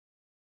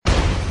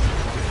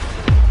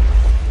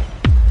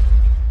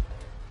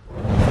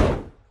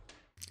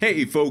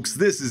Hey folks,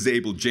 this is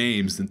Abel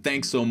James, and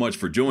thanks so much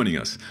for joining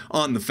us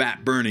on the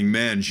Fat Burning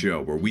Man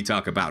Show, where we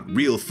talk about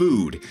real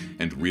food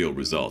and real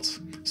results.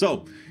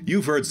 So,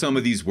 you've heard some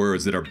of these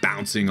words that are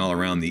bouncing all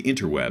around the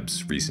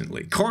interwebs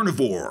recently.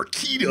 Carnivore,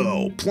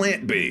 keto,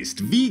 plant-based,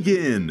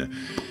 vegan.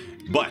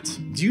 But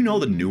do you know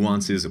the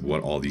nuances of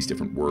what all these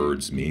different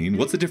words mean?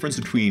 What's the difference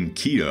between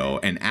keto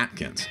and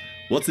Atkins?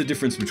 What's the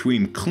difference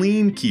between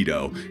clean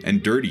keto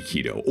and dirty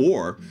keto,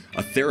 or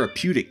a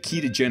therapeutic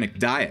ketogenic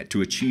diet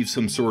to achieve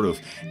some sort of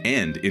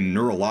end in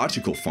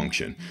neurological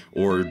function,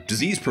 or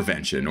disease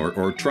prevention,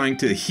 or trying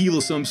to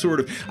heal some sort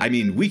of... I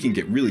mean, we can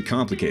get really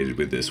complicated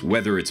with this.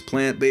 Whether it's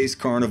plant-based,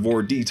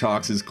 carnivore,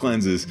 detoxes,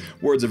 cleanses,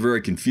 words are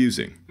very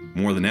confusing.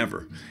 More than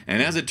ever.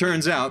 And as it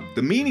turns out,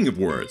 the meaning of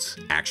words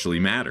actually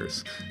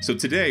matters. So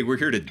today we're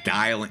here to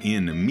dial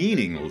in the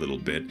meaning a little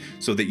bit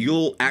so that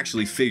you'll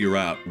actually figure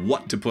out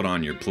what to put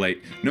on your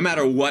plate. No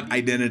matter what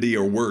identity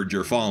or word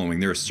you're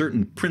following, there are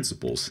certain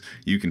principles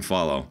you can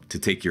follow to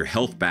take your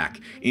health back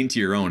into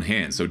your own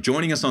hands. So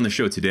joining us on the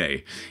show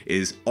today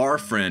is our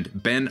friend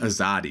Ben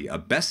Azadi, a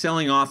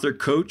best-selling author,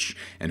 coach,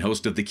 and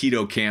host of the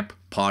Keto Kamp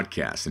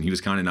Podcast. And he was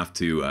kind enough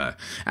to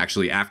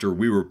actually, after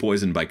we were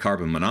poisoned by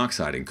carbon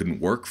monoxide and couldn't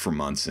work for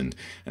months, and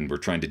we're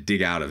trying to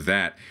dig out of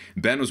that,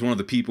 Ben was one of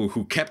the people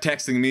who kept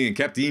texting me and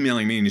kept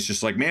emailing me, and he's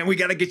just like, man, we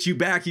got to get you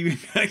back. We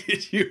got to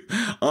get you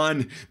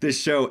on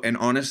this show. And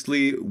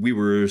honestly, we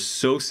were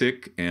so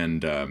sick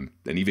and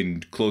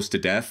even close to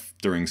death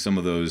during some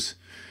of those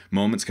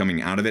moments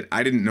coming out of it.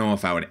 I didn't know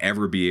if I would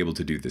ever be able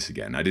to do this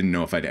again. I didn't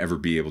know if I'd ever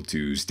be able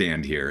to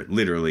stand here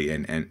literally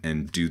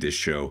and do this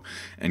show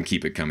and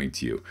keep it coming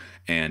to you.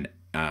 And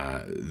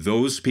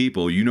those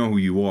people, you know who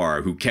you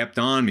are, who kept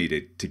on me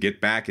to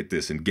get back at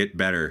this and get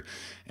better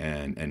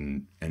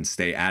and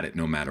stay at it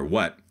no matter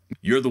what.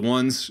 You're the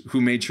ones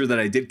who made sure that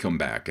I did come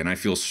back, and I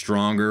feel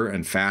stronger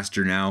and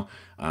faster now.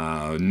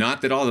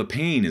 Not that all the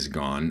pain is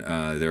gone.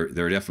 There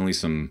are definitely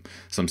some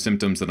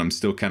symptoms that I'm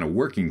still kind of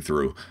working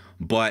through,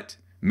 but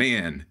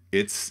man,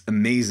 it's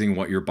amazing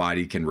what your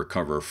body can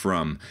recover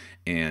from,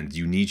 and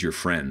you need your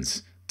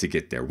friends to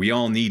get there. We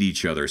all need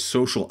each other.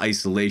 Social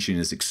isolation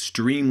is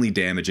extremely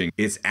damaging.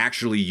 It's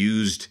actually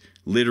used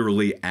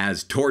literally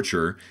as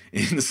torture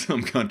in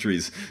some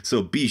countries.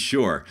 So be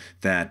sure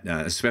that,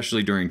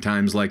 especially during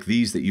times like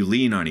these, that you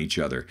lean on each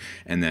other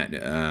and that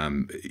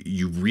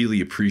you really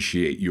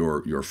appreciate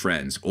your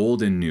friends,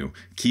 old and new.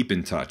 Keep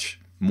in touch.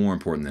 More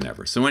important than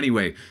ever. So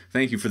anyway,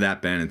 thank you for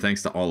that, Ben, and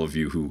thanks to all of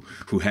you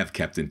who have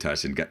kept in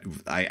touch. And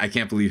I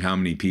can't believe how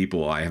many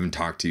people I haven't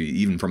talked to,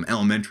 even from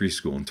elementary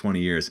school in 20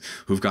 years,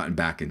 who've gotten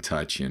back in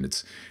touch, and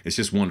it's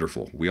just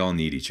wonderful. We all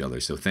need each other,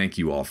 so thank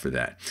you all for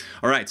that.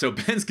 All right, so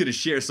Ben's going to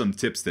share some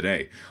tips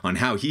today on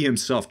how he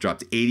himself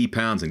dropped 80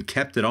 pounds and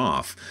kept it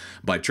off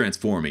by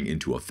transforming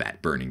into a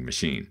fat-burning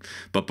machine.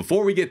 But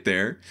before we get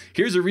there,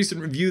 here's a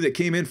recent review that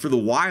came in for the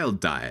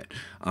Wild Diet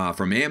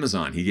from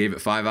Amazon. He gave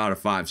it 5 out of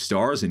 5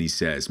 stars, and he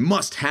said,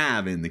 must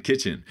have in the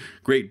kitchen.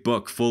 Great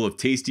book full of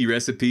tasty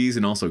recipes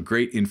and also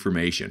great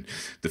information.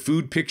 The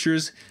food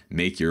pictures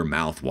make your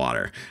mouth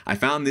water. I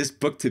found this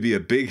book to be a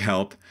big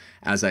help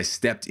as I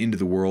stepped into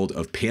the world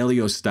of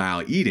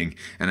paleo-style eating,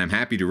 and I'm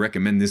happy to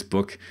recommend this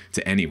book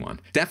to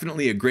anyone.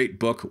 Definitely a great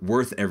book,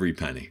 worth every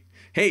penny.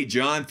 Hey,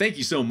 John, thank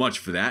you so much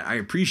for that. I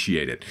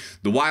appreciate it.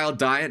 The Wild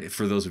Diet,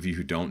 for those of you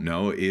who don't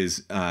know,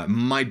 is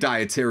my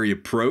dietary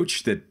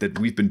approach that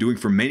we've been doing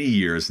for many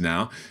years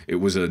now. It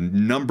was a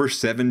number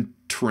 7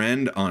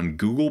 trend on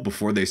Google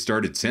before they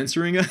started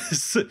censoring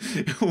us.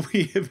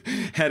 We have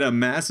had a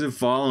massive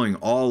following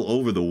all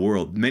over the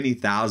world, many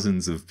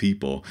thousands of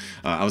people.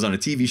 I was on a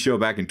TV show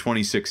back in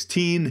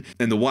 2016,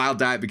 and The Wild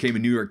Diet became a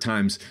New York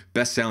Times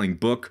best-selling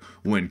book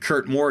when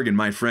Kurt Morgan,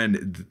 my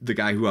friend, the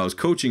guy who I was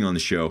coaching on the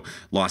show,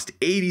 lost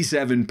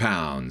 87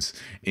 pounds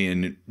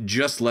in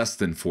just less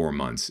than 4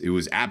 months. It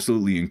was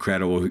absolutely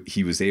incredible.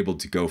 He was able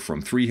to go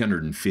from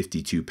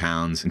 352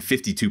 pounds and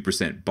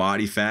 52%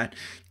 body fat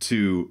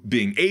to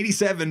being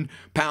 87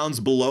 pounds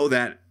below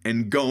that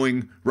and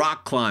going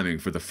rock climbing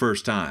for the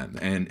first time.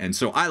 And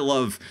so I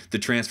love the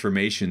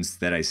transformations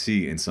that I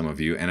see in some of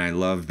you, and I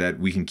love that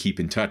we can keep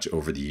in touch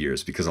over the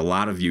years, because a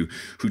lot of you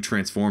who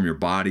transform your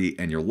body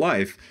and your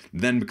life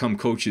then become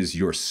coaches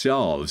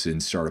yourselves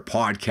and start a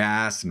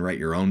podcast and write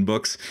your own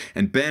books.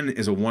 And Ben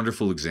is a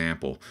wonderful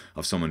example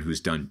of someone who's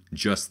done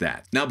just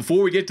that. Now,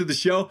 before we get to the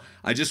show,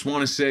 I just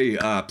want to say,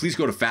 please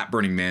go to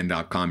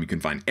fatburningman.com. You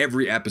can find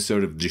every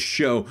episode of the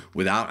show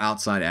without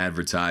outside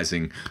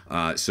advertising.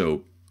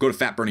 So go to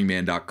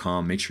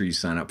fatburningman.com. Make sure you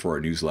sign up for our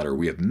newsletter.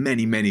 We have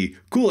many, many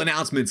cool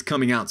announcements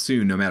coming out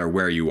soon, no matter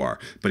where you are.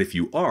 But if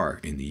you are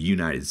in the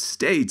United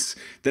States,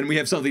 then we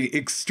have something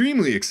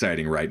extremely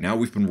exciting right now.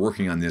 We've been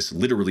working on this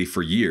literally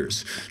for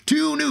years.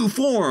 2 new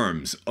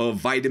forms of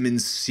vitamin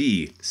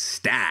C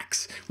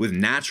stacks with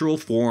natural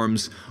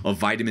forms of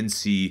vitamin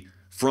C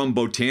from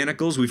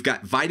botanicals. We've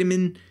got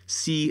vitamin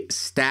C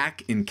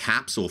stack in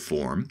capsule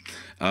form.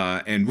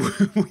 And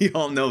we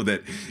all know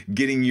that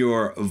getting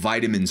your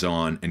vitamins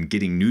on and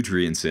getting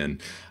nutrients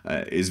in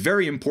is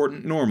very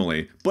important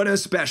normally, but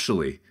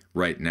especially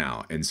right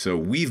now. And so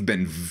we've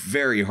been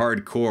very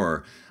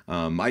hardcore.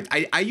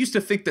 I used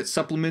to think that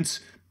supplements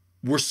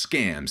were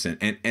scams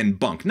and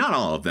bunk. Not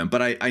all of them,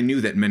 but I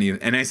knew that many,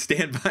 and I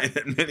stand by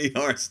that many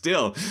are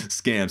still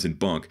scams and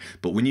bunk.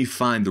 But when you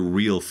find the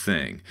real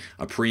thing,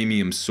 a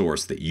premium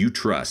source that you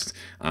trust,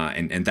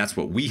 and that's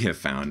what we have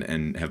found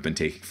and have been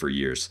taking for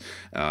years,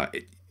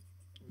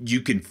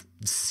 you can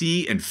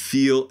see and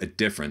feel a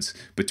difference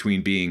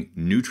between being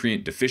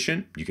nutrient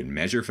deficient. You can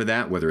measure for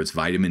that, whether it's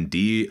vitamin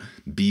D,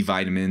 B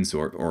vitamins,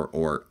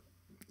 or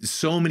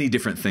so many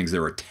different things.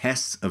 There are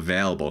tests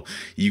available.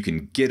 You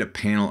can get a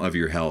panel of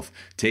your health,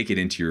 take it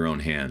into your own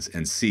hands,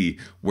 and see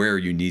where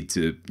you need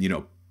to,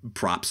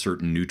 prop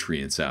certain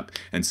nutrients up.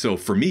 And so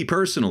for me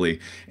personally,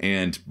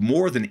 and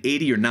more than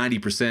 80 or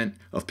 90%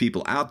 of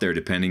people out there,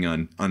 depending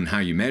on how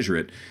you measure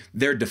it,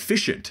 they're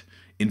deficient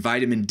in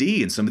vitamin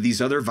D and some of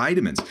these other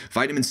vitamins.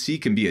 Vitamin C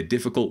can be a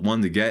difficult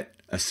one to get,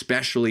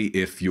 especially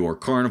if you're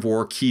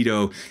carnivore,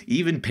 keto,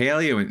 even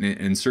paleo,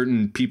 and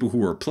certain people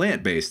who are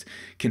plant-based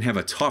can have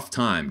a tough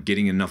time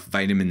getting enough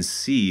vitamin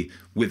C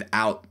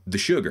without the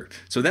sugar.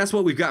 So that's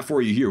what we've got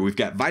for you here. We've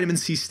got vitamin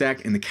C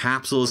stack in the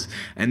capsules,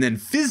 and then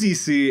Fizzy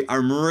C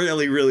I'm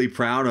really, really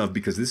proud of,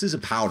 because this is a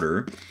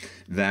powder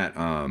that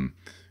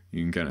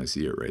you can kind of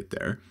see it right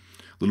there.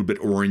 A little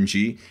bit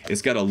orangey.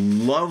 It's got a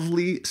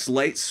lovely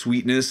slight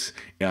sweetness.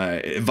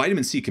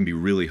 Vitamin C can be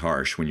really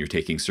harsh when you're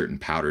taking certain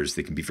powders.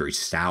 They can be very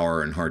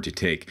sour and hard to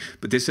take.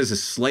 But this has a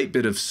slight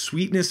bit of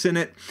sweetness in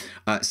it.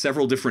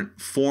 Several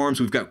different forms.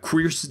 We've got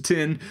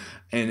quercetin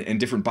and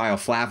different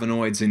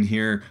bioflavonoids in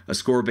here,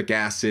 ascorbic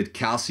acid,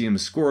 calcium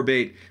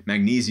ascorbate,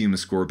 magnesium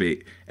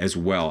ascorbate as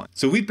well.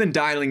 So we've been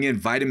dialing in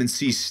vitamin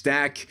C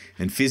stack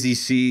and Fizzy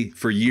C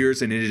for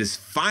years, and it is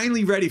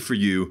finally ready for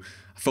you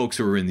folks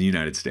who are in the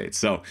United States.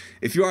 So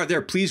if you are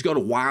there, please go to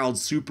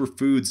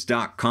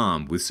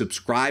wildsuperfoods.com. With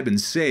subscribe and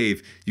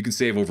save, you can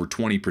save over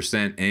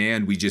 20%.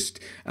 And we just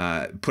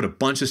put a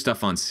bunch of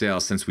stuff on sale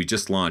since we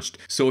just launched.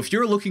 So if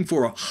you're looking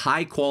for a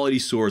high quality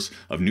source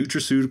of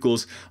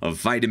nutraceuticals, of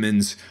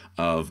vitamins,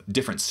 of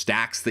different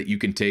stacks that you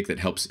can take that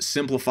helps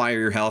simplify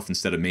your health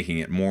instead of making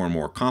it more and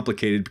more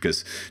complicated,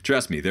 because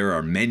trust me, there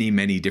are many,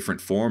 many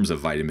different forms of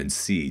vitamin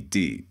C,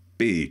 D,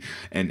 B,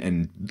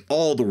 and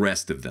all the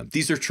rest of them.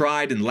 These are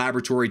tried and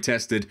laboratory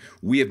tested.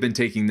 We have been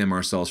taking them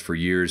ourselves for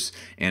years,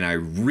 and I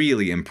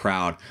really am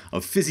proud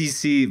of Fizzy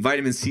C,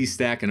 vitamin C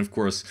stack, and of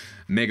course,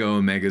 Mega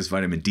Omegas,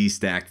 vitamin D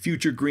stack,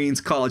 Future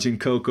Greens, Collagen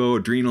Cocoa,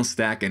 Adrenal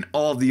stack, and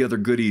all the other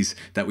goodies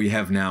that we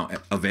have now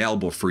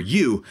available for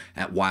you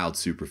at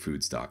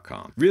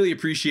wildsuperfoods.com. Really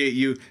appreciate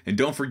you, and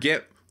don't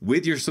forget,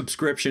 with your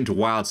subscription to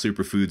Wild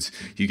Superfoods,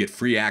 you get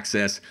free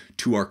access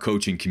to our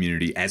coaching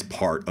community as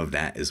part of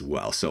that as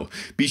well. So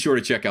be sure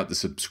to check out the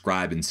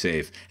subscribe and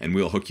save, and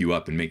we'll hook you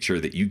up and make sure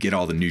that you get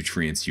all the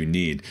nutrients you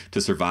need to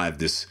survive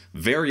this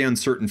very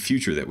uncertain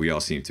future that we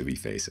all seem to be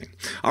facing.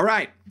 All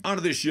right, on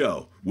to the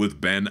show with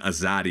Ben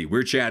Azadi.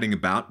 We're chatting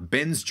about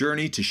Ben's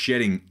journey to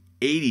shedding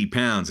 80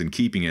 pounds and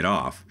keeping it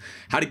off,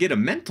 how to get a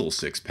mental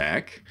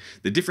six-pack,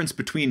 the difference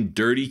between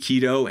dirty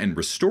keto and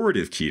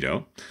restorative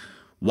keto,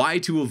 why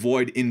to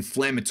avoid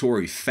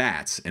inflammatory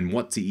fats and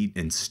what to eat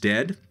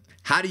instead,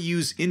 how to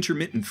use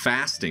intermittent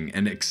fasting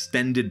and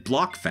extended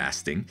block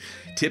fasting,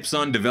 tips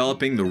on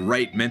developing the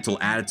right mental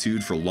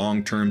attitude for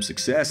long-term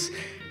success,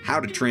 how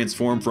to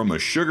transform from a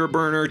sugar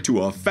burner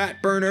to a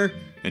fat burner,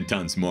 and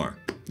tons more.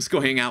 Let's go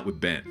hang out with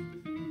Ben.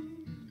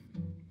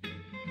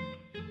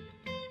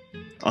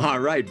 All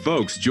right,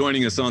 folks,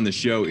 joining us on the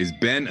show is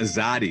Ben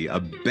Azadi, a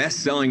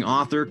best-selling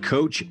author,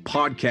 coach,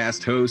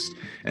 podcast host,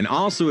 and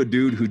also a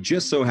dude who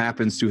just so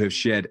happens to have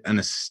shed an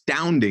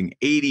astounding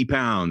 80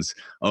 pounds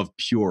of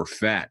pure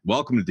fat.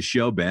 Welcome to the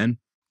show, Ben.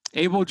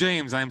 Abel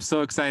James, I'm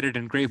so excited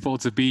and grateful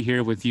to be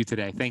here with you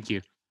today. Thank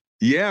you.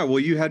 Yeah, well,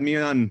 you had me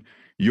on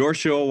your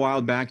show a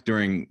while back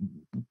during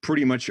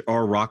pretty much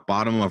our rock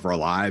bottom of our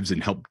lives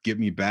and helped get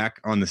me back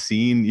on the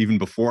scene even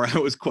before I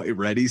was quite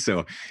ready.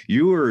 So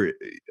you were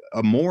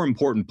a more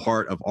important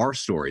part of our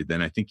story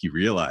than I think you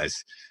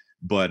realize.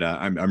 But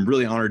I'm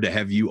really honored to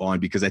have you on,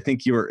 because I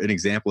think you're an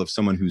example of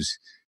someone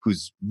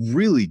who's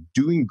really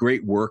doing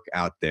great work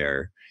out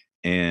there,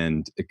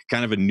 and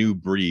kind of a new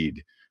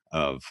breed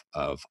of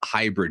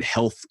hybrid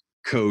health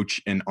coach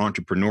and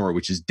entrepreneur,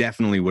 which is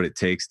definitely what it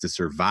takes to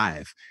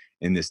survive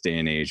in this day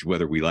and age,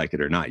 whether we like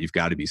it or not. You've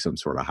got to be some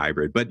sort of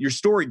hybrid. But your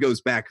story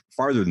goes back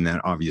farther than that,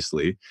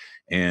 obviously.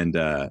 And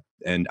I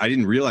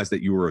didn't realize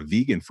that you were a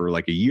vegan for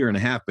like a year and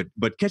a half.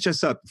 But catch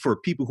us up for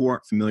people who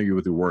aren't familiar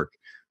with your work.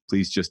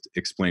 Please just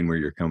explain where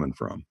you're coming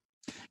from.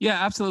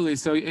 Yeah, absolutely.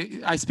 So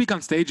I speak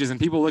on stages and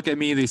people look at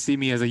me, they see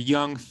me as a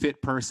young,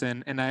 fit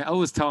person. And I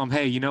always tell them,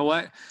 hey, you know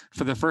what?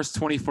 For the first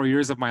 24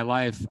 years of my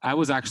life, I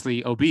was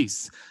actually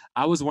obese.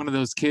 I was one of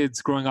those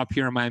kids growing up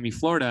here in Miami,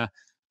 Florida,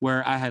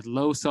 where I had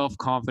low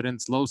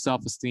self-confidence, low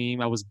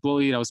self-esteem. I was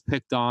bullied. I was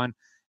picked on.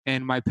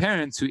 And my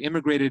parents, who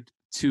immigrated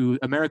to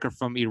America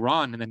from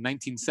Iran in the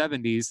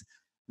 1970s,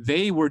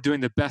 they were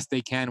doing the best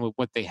they can with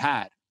what they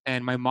had.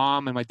 and my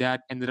mom and my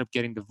dad ended up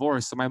getting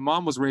divorced. So my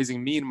mom was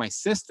raising me and my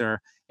sister,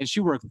 and she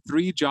worked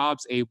 3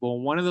 jobs,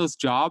 Abel. One of those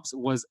jobs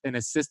was an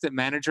assistant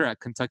manager at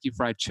Kentucky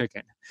Fried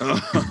Chicken.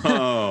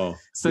 Oh,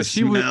 So the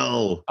she would,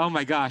 smell. oh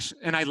my gosh.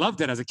 And I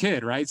loved it as a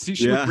kid, right? So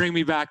she would Yeah. bring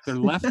me back the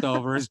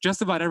leftovers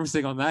just about every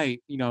single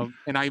night,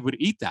 and I would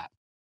eat that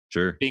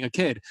Sure. being a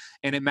kid.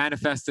 And it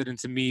manifested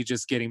into me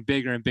just getting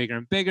bigger and bigger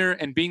and bigger.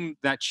 And being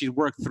that she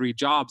worked 3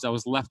 jobs, I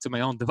was left to my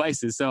own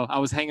devices. So I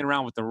was hanging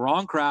around with the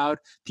wrong crowd,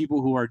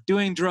 people who are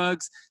doing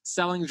drugs,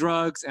 selling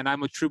drugs. And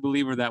I'm a true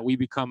believer that we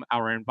become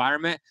our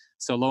environment.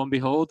 So lo and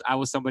behold, I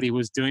was somebody who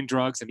was doing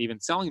drugs and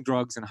even selling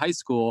drugs in high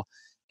school.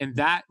 And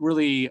that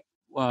really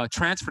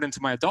transferred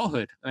into my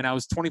adulthood. And I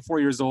was 24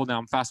 years old. Now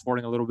I'm fast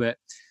forwarding a little bit.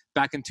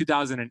 Back in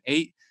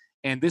 2008,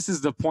 and this is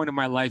the point of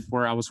my life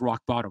where I was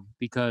rock bottom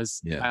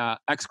because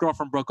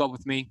ex-girlfriend broke up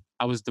with me.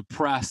 I was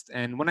depressed.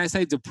 And when I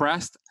say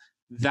depressed,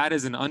 that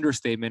is an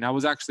understatement. I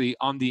was actually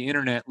on the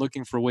internet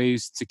looking for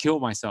ways to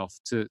kill myself,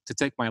 to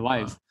take my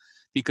life.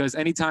 Because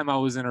anytime I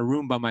was in a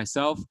room by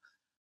myself,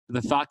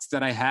 the thoughts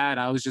that I had,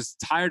 I was just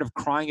tired of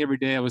crying every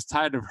day. I was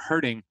tired of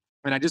hurting.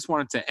 And I just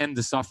wanted to end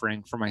the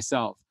suffering for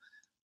myself.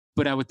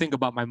 But I would think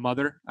about my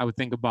mother. I would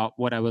think about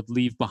what I would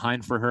leave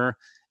behind for her.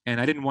 And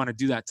I didn't want to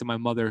do that to my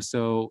mother.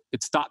 So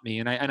it stopped me.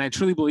 And I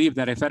truly believe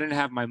that if I didn't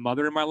have my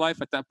mother in my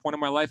life at that point in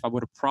my life, I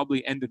would have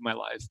probably ended my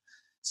life.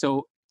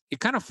 So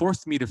it kind of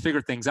forced me to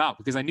figure things out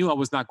because I knew I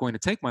was not going to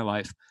take my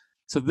life.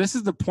 So this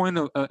is the point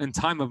in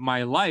time of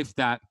my life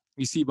that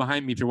you see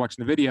behind me if you're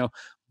watching the video.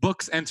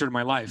 Books entered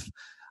my life.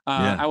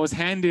 I was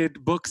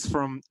handed books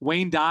from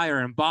Wayne Dyer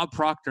and Bob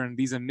Proctor and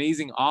these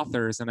amazing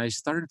authors. And I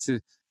started to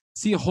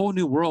see a whole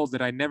new world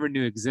that I never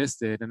knew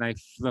existed. And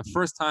for the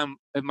first time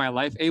in my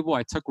life, Abel,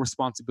 I took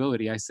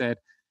responsibility. I said,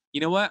 you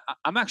know what?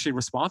 I'm actually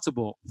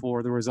responsible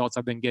for the results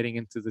I've been getting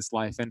into this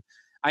life. And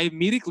I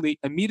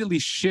immediately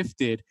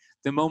shifted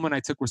the moment I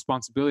took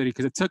responsibility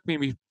because it took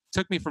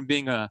me from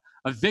being a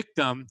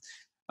victim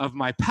of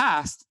my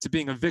past to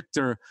being a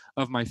victor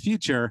of my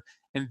future.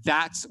 And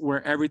that's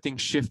where everything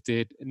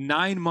shifted.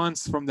 9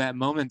 months from that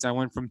moment, I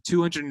went from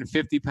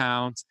 250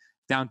 pounds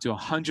down to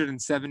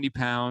 170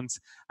 pounds.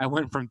 I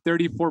went from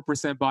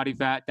 34% body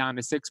fat down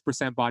to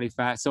 6% body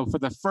fat. So for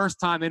the first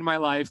time in my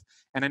life,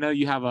 and I know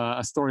you have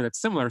a story that's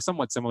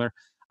somewhat similar,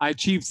 I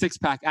achieved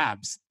 6-pack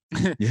abs.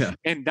 Yeah.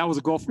 And that was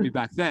a goal for me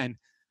back then.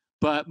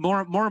 But more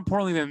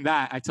importantly than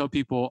that, I tell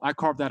people I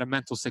carved out a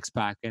mental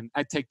 6-pack, and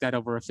I take that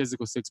over a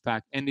physical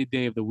 6-pack any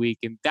day of the week.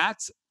 And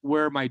that's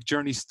where my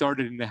journey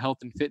started in the health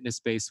and fitness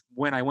space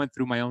when I went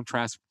through my own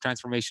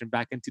transformation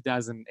back in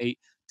 2008,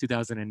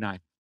 2009.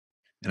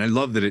 And I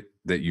love that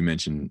you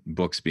mentioned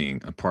books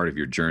being a part of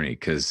your journey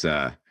because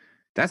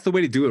that's the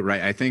way to do it,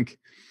 right? I think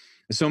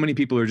so many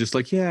people are just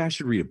like, yeah, I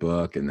should read a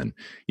book. And then,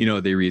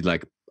 they read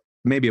like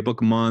maybe a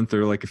book a month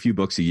or like a few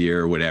books a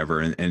year or whatever.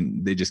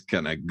 And they just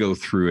kind of go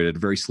through it at a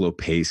very slow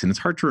pace. And it's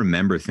hard to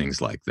remember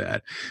things like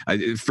that.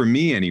 For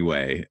me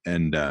anyway,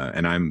 and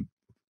I'm,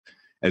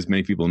 as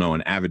many people know,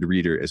 an avid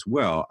reader as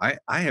well.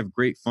 I have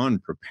great fun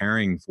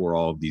preparing for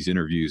all of these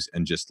interviews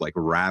and just like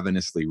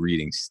ravenously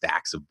reading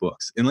stacks of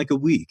books in like a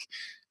week,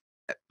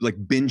 like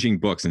binging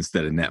books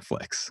instead of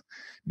Netflix.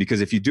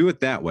 Because if you do it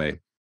that way,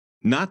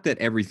 not that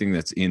everything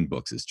that's in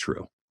books is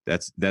true.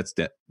 That's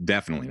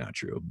definitely not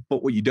true.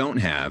 But what you don't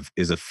have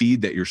is a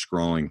feed that you're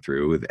scrolling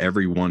through with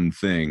every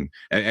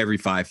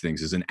 5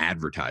 things is an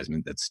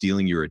advertisement that's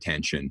stealing your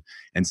attention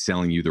and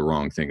selling you the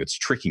wrong thing. It's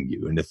tricking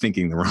you into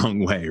thinking the wrong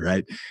way,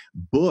 right?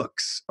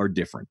 Books are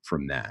different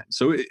from that.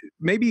 So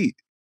maybe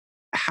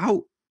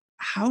how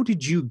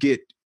did you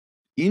get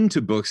into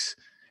books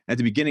at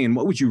the beginning, and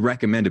what would you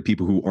recommend to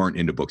people who aren't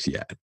into books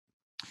yet?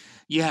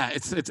 Yeah,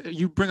 it's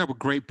you bring up a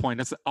great point.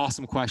 That's an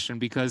awesome question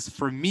because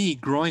for me,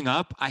 growing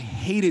up, I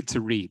hated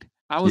to read.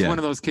 I was one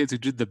of those kids who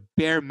did the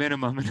bare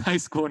minimum in high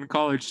school and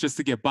college just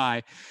to get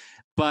by.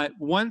 But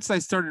once I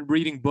started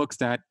reading books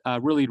that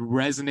really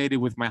resonated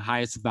with my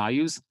highest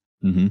values,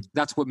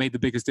 that's what made the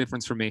biggest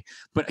difference for me.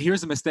 But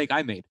here's a mistake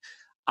I made.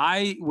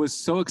 I was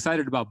so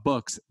excited about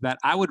books that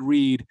I would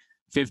read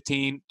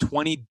 15,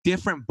 20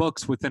 different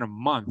books within a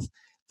month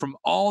from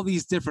all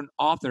these different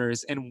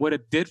authors. And what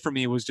it did for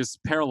me was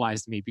just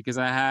paralyzed me because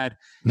I had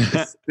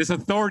this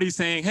authority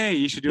saying, hey,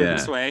 you should do it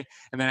this way.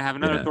 And then I have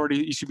another authority,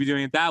 you should be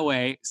doing it that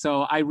way.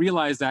 So I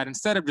realized that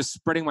instead of just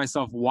spreading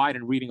myself wide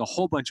and reading a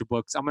whole bunch of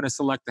books, I'm going to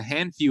select a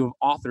handful of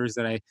authors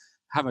that I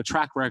have a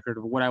track record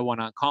of what I want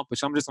to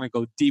accomplish. I'm just going to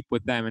go deep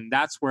with them. And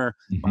that's where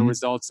my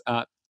results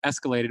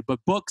escalated. But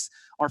books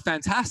are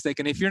fantastic.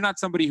 And if you're not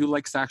somebody who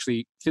likes to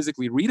actually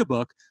physically read a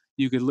book,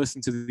 you could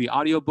listen to the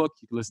audiobook,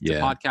 you could listen to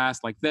podcasts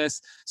like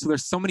this. So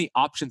there's so many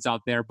options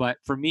out there. But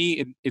for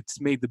me,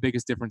 it's made the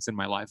biggest difference in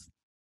my life.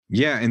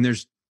 Yeah. And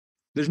there's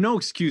no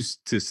excuse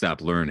to stop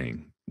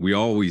learning. We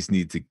always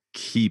need to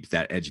keep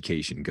that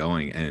education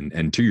going.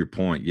 And to your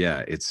point,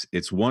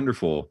 it's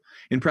wonderful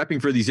in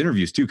prepping for these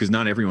interviews too, because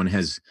not everyone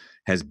has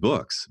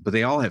books, but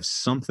they all have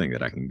something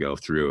that I can go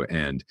through.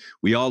 And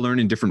we all learn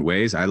in different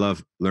ways. I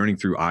love learning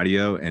through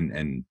audio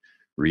and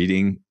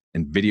reading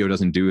and video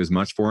doesn't do as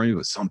much for me,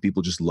 but some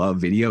people just love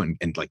video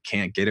and like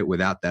can't get it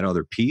without that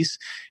other piece.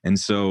 And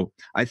so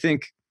I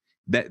think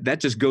that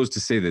just goes to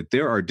say that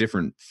there are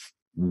different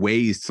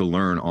ways to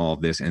learn all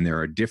of this, and there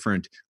are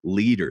different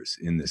leaders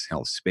in this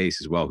health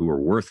space as well who are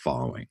worth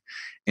following,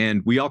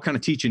 and we all kind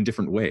of teach in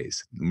different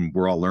ways.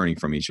 We're all learning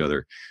from each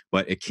other,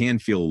 but it can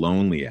feel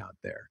lonely out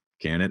there,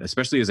 can it?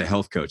 Especially as a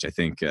health coach, I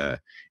think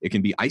it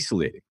can be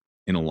isolating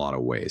in a lot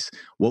of ways.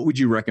 What would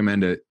you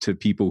recommend to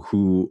people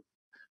who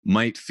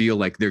might feel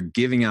like they're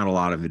giving out a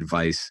lot of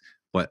advice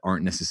but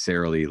aren't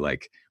necessarily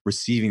like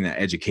receiving that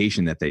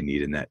education that they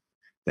need and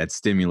that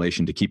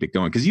stimulation to keep it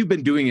going? Because you've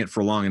been doing it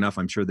for long enough.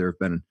 I'm sure there have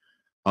been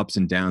ups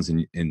and downs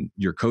in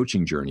your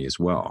coaching journey as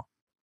well.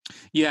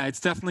 Yeah, it's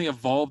definitely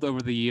evolved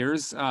over the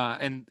years,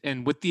 and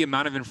with the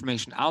amount of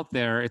information out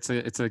there, it's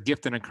a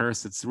gift and a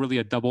curse. It's really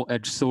a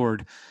double-edged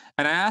sword.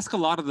 And I ask a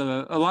lot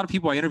of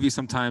people I interview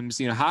sometimes,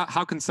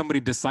 how can somebody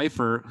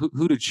decipher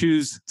who to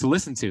choose to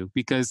listen to?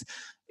 Because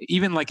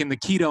even like in the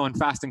keto and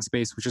fasting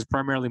space, which is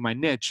primarily my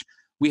niche,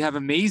 we have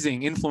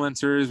amazing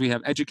influencers, we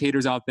have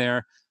educators out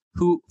there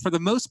who, for the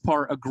most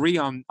part, agree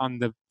on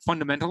the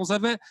fundamentals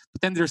of it.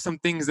 But then there's some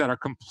things that are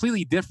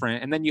completely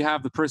different. And then you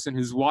have the person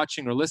who's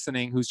watching or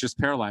listening who's just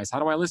paralyzed. How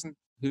do I listen?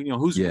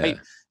 Who's right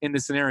in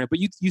this scenario? But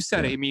you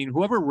said it. I mean,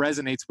 whoever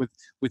resonates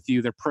with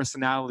you, their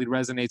personality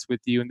resonates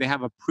with you, and they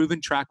have a proven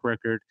track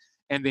record,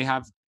 and they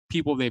have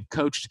people they've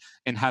coached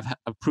and have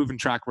a proven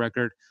track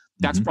record.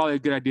 That's probably a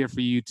good idea for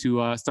you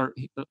to start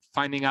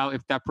finding out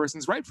if that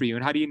person's right for you.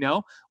 And how do you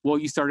know? Well,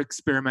 you start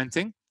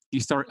experimenting. You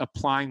start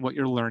applying what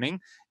you're learning.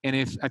 And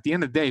if at the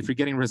end of the day, if you're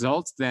getting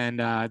results, then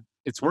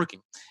it's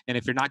working. And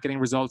if you're not getting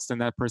results, then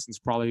that person's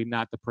probably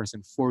not the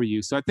person for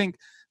you. So I think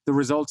the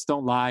results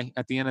don't lie.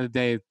 At the end of the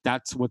day,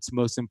 that's what's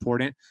most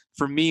important.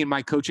 For me and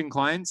my coaching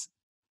clients,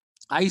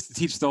 I used to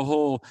teach the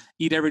whole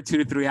eat every 2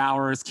 to 3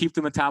 hours, keep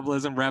the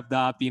metabolism revved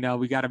up.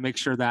 We got to make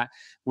sure that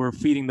we're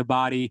feeding the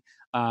body,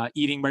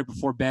 eating right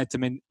before bed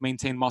to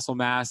maintain muscle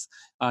mass,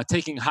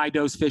 taking high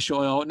dose fish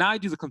oil. Now I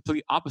do the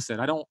complete opposite.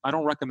 I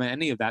don't recommend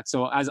any of that.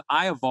 So as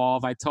I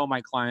evolve, I tell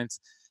my clients,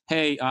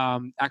 hey,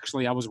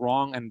 actually I was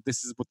wrong, and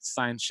this is what the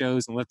science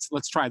shows, and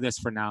let's try this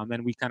for now, and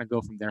then we kind of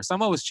go from there. So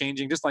I'm always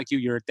changing, just like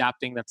you're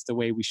adapting. That's the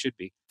way we should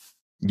be.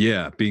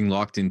 Yeah, being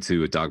locked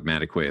into a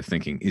dogmatic way of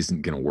thinking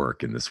isn't going to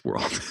work in this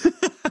world.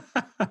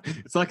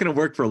 It's not going to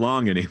work for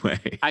long anyway.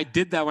 I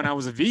did that when I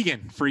was a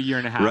vegan for a year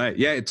and a half. Right.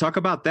 Yeah. Talk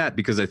about that,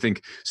 because I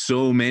think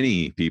so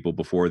many people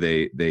before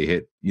they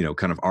hit,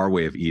 kind of our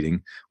way of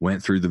eating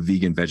went through the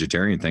vegan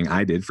vegetarian thing.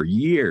 I did for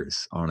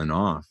years on and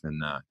off,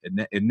 and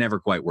it never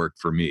quite worked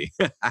for me.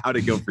 How'd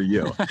it go for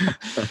you?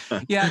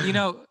 Yeah.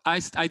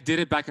 I did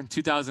it back in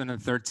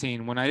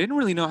 2013 when I didn't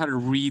really know how to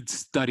read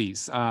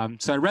studies.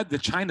 So I read the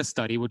China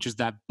study, which is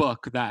that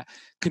book that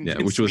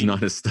which was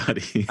not a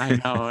study. I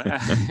know.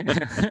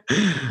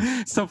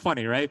 So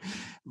funny, right?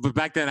 But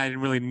back then I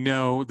didn't really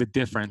know the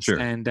difference. Sure.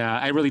 And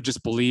I really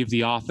just believed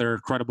the author,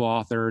 credible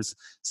authors.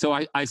 So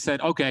I said,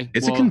 okay.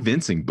 It's a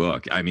convincing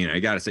book. I mean, I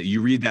got to say,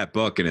 you read that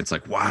book and it's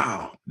like,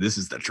 wow, this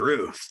is the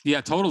truth.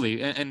 Yeah,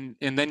 totally. And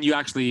then you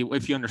actually,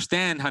 if you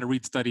understand how to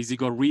read studies, you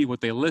go read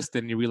what they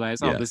listed and you realize,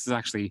 this is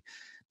actually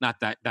not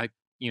that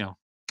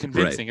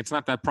convincing. Right. It's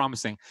not that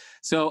promising.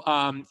 So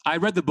I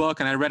read the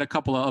book, and I read a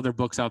couple of other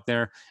books out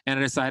there, and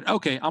I decided,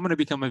 okay, I'm going to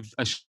become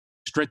a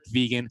strict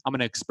vegan. I'm going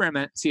to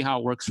experiment, see how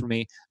it works for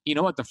me. You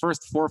know what? The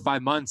first 4 or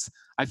 5 months,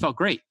 I felt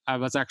great. I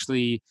was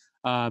actually,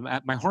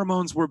 my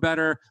hormones were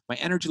better. My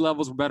energy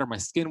levels were better. My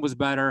skin was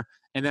better.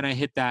 And then I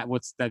hit that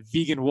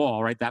vegan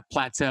wall, right? That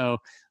plateau.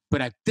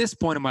 But at this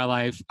point in my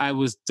life, I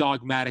was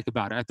dogmatic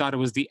about it. I thought it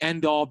was the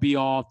end all be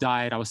all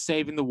diet. I was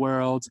saving the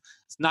world.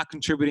 It's not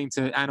contributing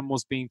to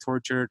animals being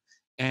tortured.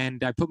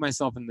 And I put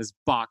myself in this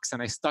box,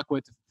 and I stuck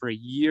with it for a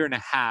year and a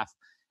half.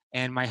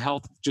 And my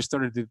health just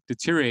started to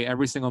deteriorate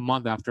every single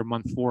month after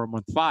month 4 or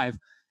month 5.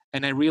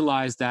 And I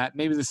realized that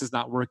maybe this is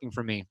not working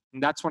for me.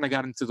 And that's when I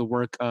got into the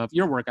work of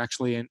your work,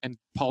 actually, and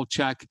Paul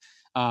Chek,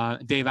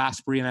 Dave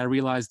Asprey. And I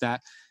realized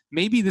that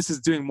maybe this is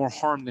doing more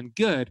harm than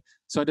good.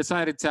 So I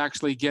decided to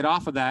actually get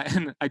off of that.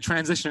 And I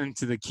transitioned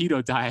into the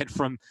keto diet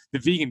from the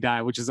vegan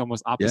diet, which is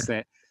almost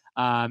opposite. Yeah.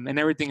 And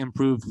everything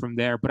improved from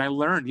there. But I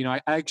learned, I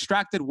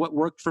extracted what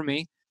worked for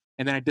me,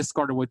 and then I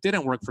discarded what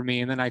didn't work for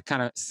me. And then I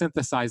kind of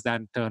synthesized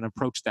that into an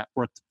approach that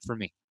worked for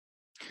me.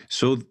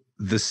 So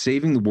the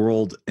saving the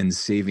world and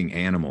saving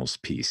animals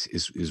piece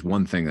is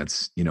one thing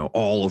that's,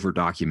 all over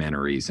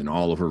documentaries and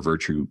all over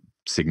virtue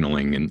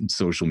signaling and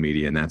social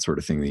media and that sort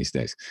of thing these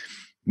days.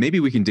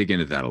 Maybe we can dig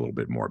into that a little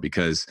bit more,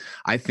 because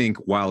I think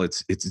while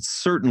it's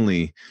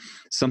certainly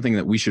something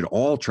that we should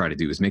all try to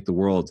do is make the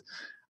world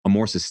a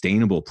more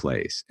sustainable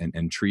place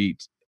and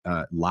treat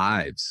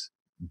lives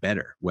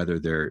better, whether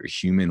they're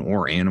human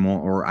or animal,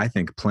 or I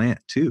think plant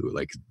too.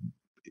 Like,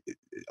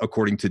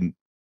 according to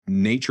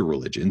nature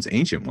religions,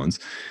 ancient ones,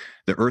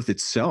 the earth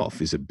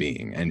itself is a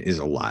being and is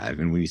alive,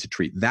 and we need to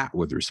treat that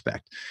with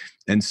respect.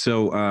 And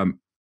so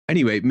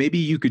anyway, maybe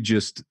you could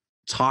just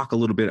talk a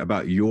little bit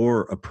about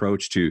your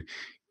approach to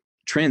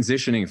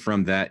transitioning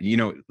from that,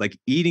 like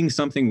eating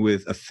something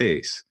with a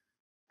face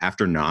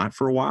after not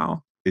for a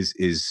while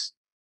is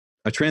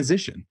a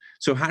transition.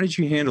 So how did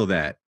you handle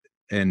that?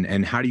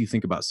 And how do you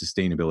think about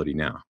sustainability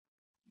now?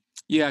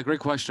 Yeah, great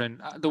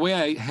question. The way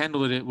I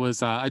handled it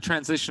was I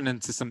transitioned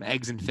into some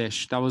eggs and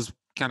fish. That was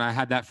kind of, I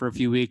had that for a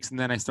few weeks, and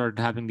then I started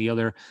having the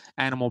other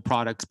animal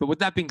products. But with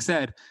that being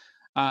said,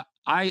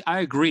 I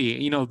agree.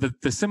 You know,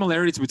 the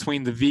similarities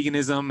between the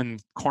veganism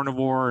and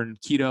carnivore and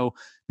keto,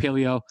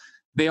 paleo,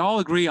 they all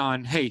agree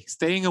on, hey,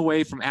 staying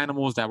away from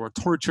animals that were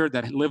tortured,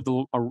 that lived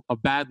a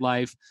bad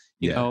life.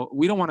 You Yeah. know,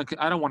 we don't want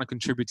to. I don't want to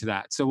contribute to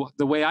that. So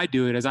the way I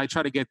do it is I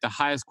try to get the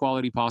highest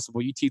quality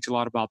possible. You teach a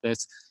lot about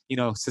this. You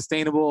know,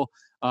 sustainable,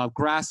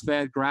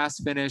 grass-fed,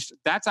 grass-finished.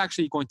 That's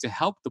actually going to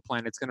help the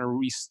planet. It's going to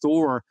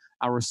restore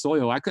our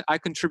soil. I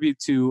contribute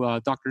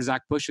to Dr.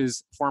 Zach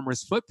Bush's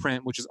Farmer's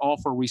Footprint, which is all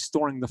for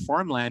restoring the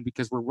farmland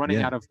because we're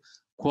running out of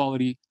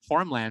quality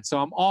farmland. So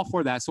I'm all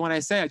for that. So when I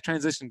say I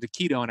transitioned to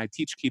keto and I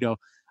teach keto,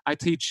 I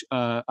teach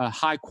a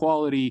high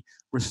quality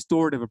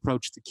restorative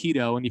approach to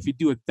keto. And if you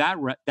do it that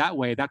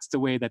way, that's the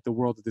way that the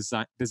world is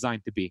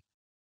designed to be.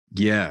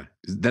 Yeah,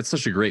 that's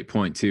such a great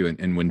point too.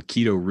 And when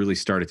keto really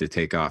started to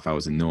take off, I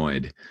was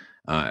annoyed.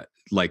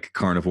 Like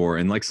carnivore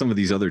and like some of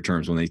these other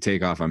terms, when they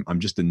take off, I'm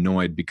just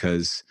annoyed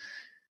because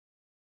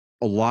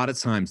a lot of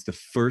times the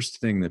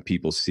first thing that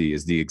people see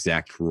is the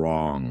exact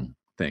wrong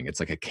thing. It's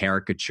like a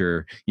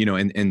caricature,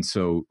 and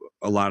so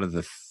a lot of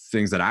the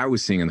things that I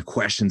was seeing and the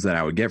questions that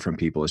I would get from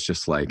people, it's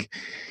just like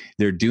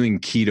they're doing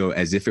keto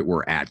as if it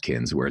were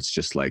Atkins, where it's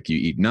just like you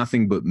eat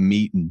nothing but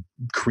meat and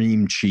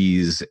cream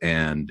cheese,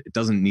 and it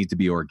doesn't need to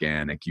be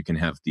organic. You can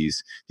have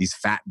these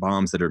fat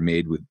bombs that are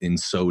made in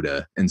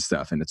soda and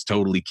stuff, and it's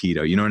totally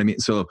keto. You know what I mean?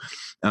 So,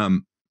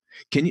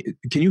 can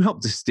you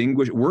help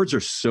distinguish? Words are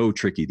so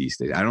tricky these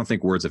days. I don't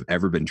think words have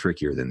ever been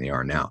trickier than they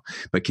are now.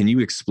 But can you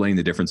explain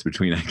the difference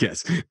between, I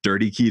guess,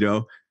 dirty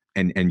keto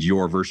and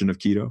your version of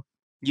keto?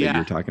 That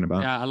you're talking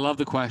about? Yeah, I love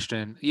the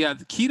question. Yeah,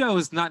 the keto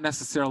is not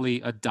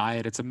necessarily a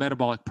diet, it's a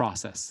metabolic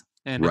process.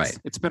 And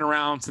it's been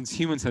around since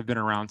humans have been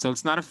around. So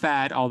it's not a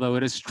fad, although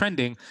it is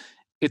trending.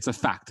 It's a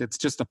fact. It's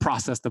just a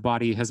process the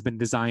body has been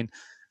designed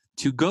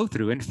to go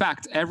through. In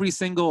fact, every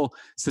single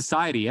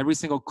society, every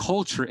single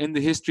culture in the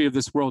history of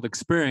this world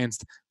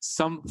experienced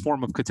some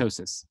form of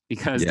ketosis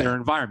because their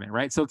environment,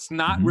 right? So it's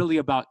not really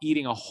about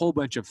eating a whole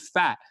bunch of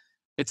fat.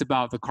 It's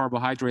about the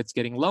carbohydrates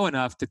getting low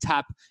enough to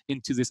tap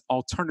into this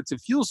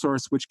alternative fuel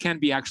source, which can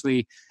be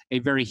actually a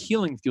very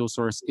healing fuel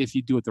source if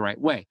you do it the right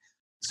way.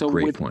 So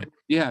Great point.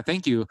 Yeah,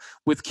 thank you.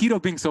 With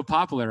keto being so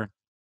popular,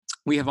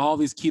 we have all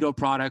these keto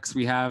products.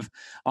 We have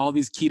all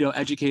these keto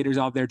educators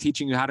out there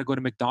teaching you how to go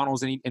to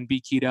McDonald's and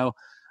be keto.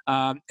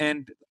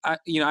 And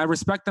I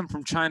respect them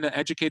from trying to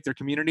educate their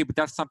community, but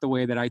that's not the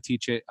way that I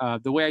teach it.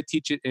 The way I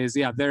teach it is,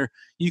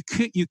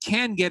 you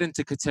can get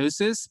into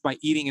ketosis by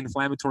eating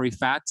inflammatory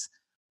fats,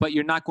 but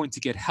you're not going to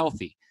get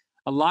healthy.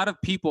 A lot of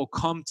people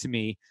come to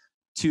me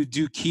to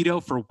do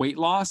keto for weight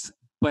loss,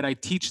 but I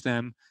teach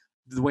them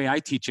the way I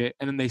teach it,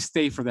 and then they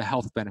stay for the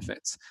health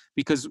benefits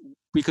because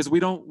we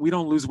don't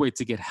lose weight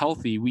to get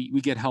healthy.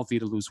 We get healthy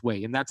to lose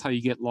weight, and that's how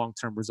you get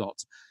long-term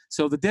results.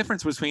 So the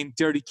difference between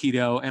dirty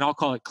keto and I'll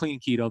call it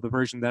clean keto, the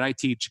version that I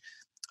teach,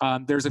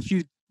 there's a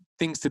few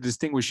things to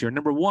distinguish here.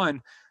 Number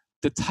one,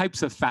 the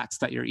types of fats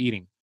that you're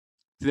eating.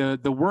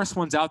 The worst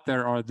ones out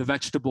there are the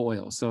vegetable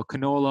oils. So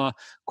canola,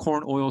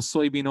 corn oil,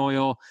 soybean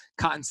oil,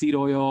 cottonseed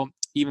oil,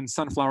 even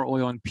sunflower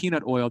oil and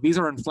peanut oil. These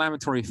are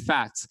inflammatory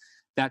fats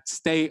that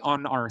stay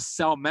on our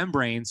cell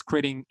membranes,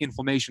 creating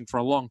inflammation for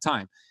a long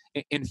time.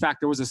 In fact,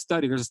 there's a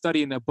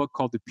study in a book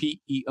called The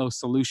PEO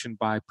Solution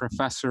by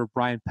Professor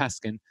Brian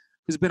Peskin,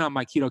 who's been on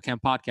my Keto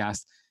Kamp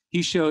podcast.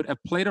 He showed a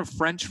plate of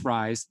French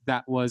fries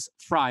that was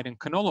fried in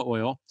canola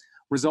oil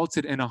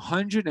resulted in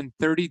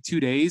 132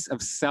 days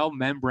of cell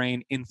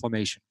membrane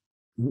inflammation.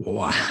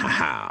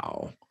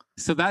 Wow.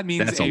 So that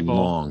means, that's Abel, a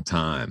long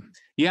time.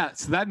 Yeah.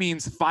 So that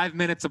means 5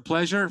 minutes of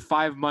pleasure,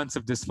 5 months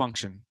of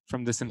dysfunction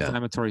from this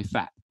inflammatory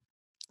fat.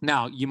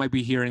 Now, you might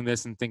be hearing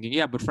this and thinking,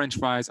 yeah, but French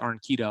fries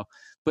aren't keto.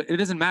 But it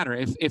doesn't matter.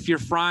 If you're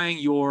frying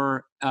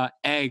your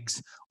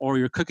eggs or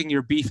you're cooking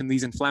your beef in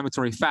these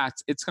inflammatory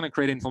fats, it's going to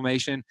create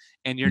inflammation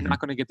and you're not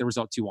going to get the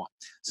results you want.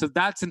 So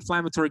that's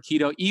inflammatory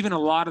keto. Even a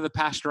lot of the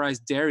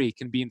pasteurized dairy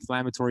can be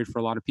inflammatory for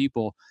a lot of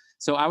people.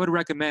 So I would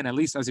recommend, at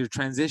least as you're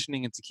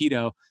transitioning into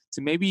keto,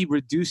 to maybe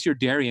reduce your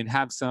dairy and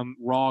have some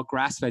raw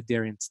grass-fed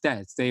dairy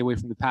instead. Stay away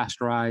from the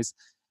pasteurized.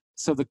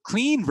 So the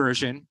clean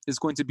version is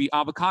going to be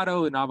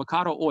avocado and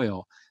avocado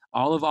oil,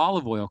 olive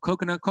oil,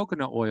 coconut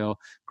oil,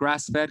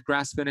 grass-fed,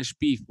 grass-finished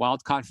beef,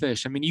 wild-caught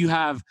fish. I mean, you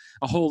have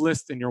a whole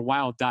list in your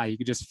wild diet. You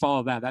can just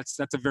follow that. That's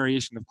a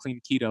variation of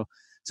clean keto.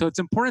 So it's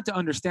important to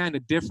understand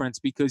the difference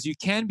because you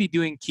can be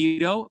doing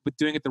keto, but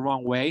doing it the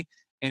wrong way.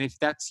 And if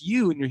that's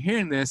you and you're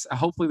hearing this,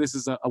 hopefully this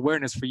is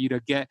awareness for you to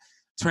get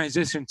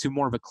transition to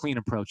more of a clean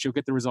approach. You'll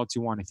get the results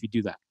you want if you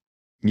do that.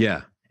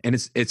 Yeah. And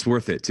it's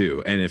worth it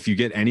too. And if you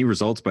get any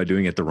results by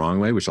doing it the wrong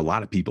way, which a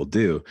lot of people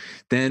do,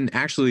 then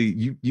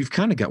actually you've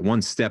kind of got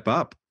one step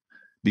up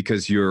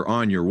because you're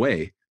on your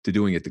way to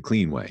doing it the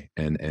clean way.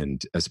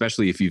 And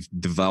especially if you've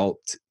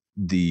developed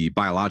the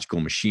biological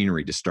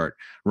machinery to start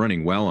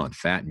running well on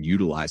fat and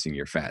utilizing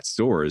your fat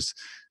stores,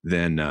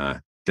 then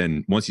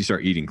once you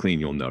start eating clean,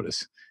 you'll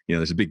notice,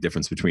 there's a big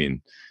difference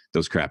between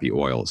those crappy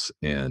oils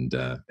and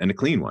a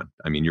clean one.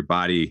 I mean, your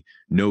body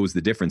knows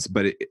the difference.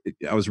 But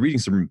I was reading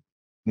some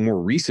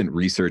more recent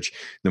research.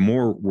 The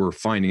more we're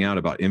finding out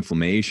about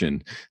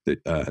inflammation,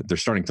 that they're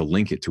starting to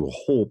link it to a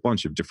whole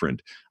bunch of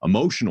different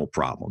emotional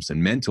problems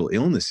and mental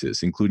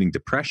illnesses, including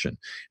depression.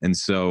 And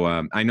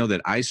so I know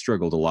that I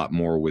struggled a lot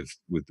more with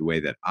the way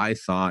that I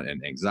thought,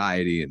 and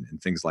anxiety and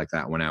things like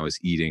that when I was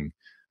eating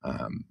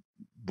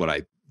what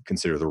I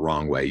consider the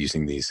wrong way,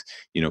 using these,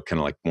 kind of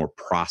like more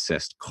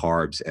processed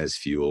carbs as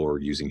fuel, or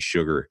using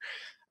sugar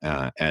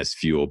as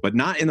fuel, but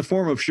not in the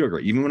form of sugar.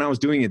 Even when I was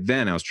doing it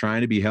then, I was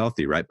trying to be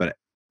healthy, right?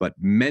 But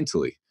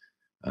mentally,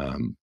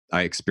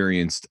 I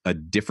experienced a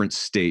different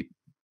state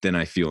than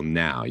I feel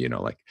now,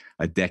 like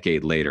a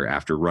decade later,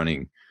 after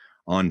running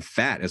on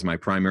fat as my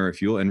primary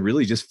fuel and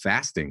really just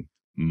fasting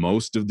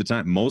most of the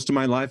time. Most of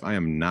my life, I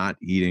am not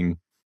eating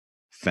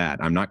fat.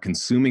 I'm not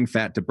consuming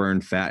fat to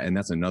burn fat. And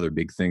that's another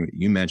big thing that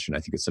you mentioned.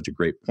 I think it's such a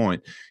great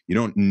point. You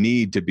don't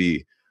need to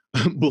be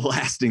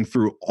blasting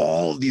through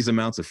all these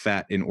amounts of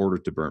fat in order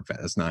to burn fat.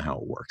 That's not how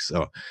it works.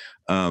 So,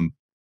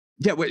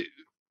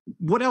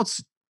 what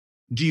else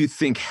do you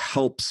think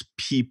helps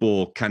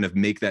people kind of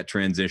make that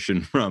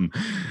transition from,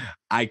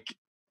 I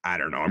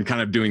don't know, I'm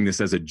kind of doing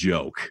this as a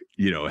joke,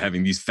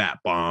 having these fat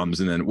bombs,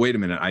 and then wait a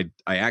minute,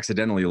 I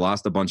accidentally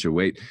lost a bunch of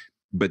weight,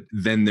 but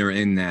then they're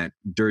in that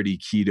dirty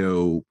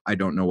keto, I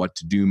don't know what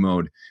to do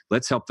mode.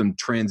 Let's help them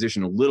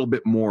transition a little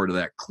bit more to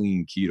that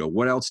clean keto.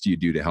 What else do you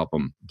do to help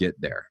them get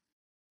there?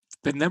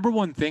 The number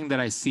one thing that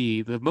I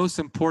see, the most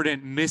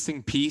important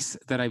missing piece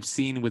that I've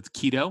seen with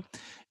keto,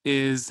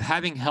 is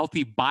having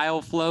healthy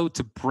bile flow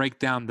to break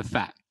down the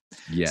fat.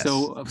 Yes.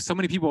 So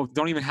many people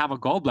don't even have a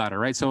gallbladder,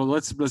 right? So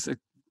let's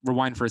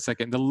rewind for a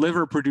second. The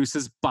liver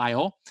produces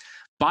bile.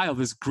 Bile,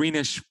 this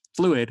greenish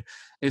fluid,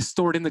 is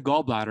stored in the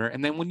gallbladder.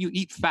 And then when you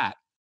eat fat,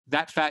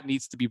 that fat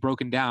needs to be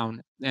broken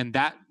down. And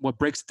what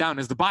breaks it down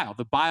is the bile.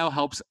 The bile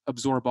helps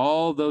absorb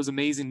all those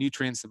amazing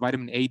nutrients,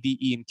 vitamin A, D,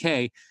 E, and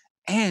K.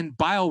 And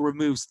bile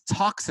removes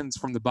toxins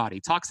from the body.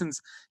 Toxins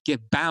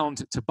get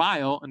bound to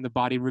bile and the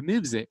body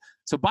removes it.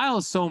 So bile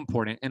is so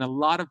important. And a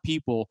lot of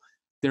people,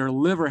 their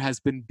liver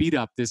has been beat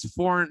up. This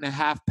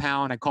 4.5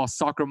 pound, I call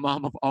soccer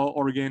mom of all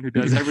Oregon, who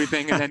does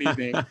everything and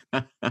anything,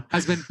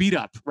 has been beat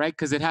up, right?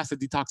 Because it has to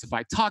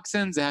detoxify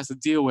toxins. It has to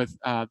deal with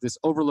this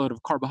overload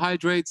of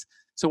carbohydrates.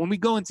 So when we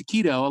go into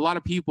keto, a lot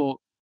of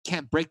people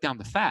can't break down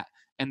the fat,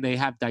 and they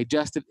have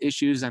digestive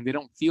issues and they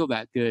don't feel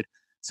that good.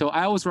 So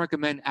I always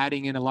recommend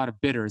adding in a lot of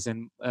bitters.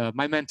 And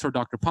my mentor,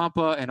 Dr.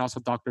 Pompa, and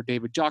also Dr.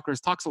 David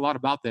Jockers, talks a lot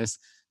about this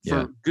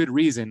for good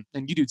reason.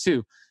 And you do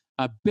too.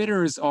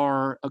 Bitters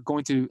are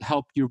going to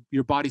help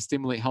your body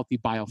stimulate healthy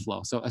bile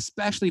flow. So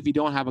especially if you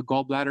don't have a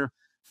gallbladder,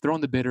 throw in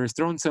the bitters,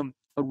 throw in some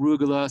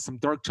arugula, some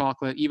dark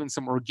chocolate, even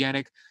some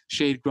organic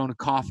shade-grown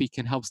coffee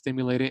can help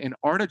stimulate it. And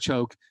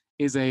artichoke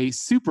is a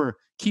super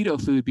keto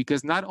food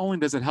because not only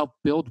does it help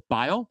build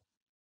bile,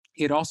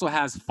 it also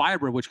has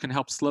fiber, which can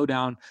help slow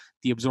down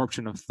the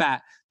absorption of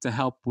fat to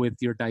help with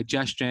your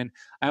digestion.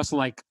 I also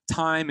like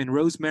thyme and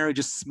rosemary.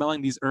 Just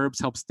smelling these herbs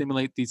helps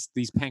stimulate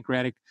these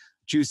pancreatic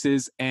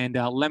juices, and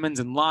lemons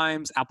and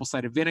limes, apple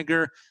cider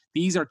vinegar.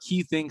 These are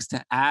key things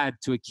to add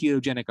to a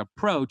ketogenic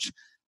approach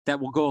that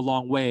will go a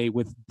long way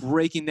with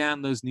breaking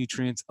down those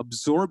nutrients,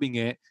 absorbing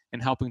it,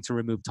 and helping to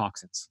remove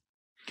toxins.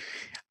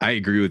 I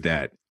agree with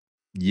that.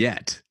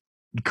 Yet,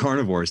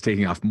 carnivore is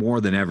taking off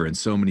more than ever. And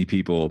so many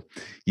people,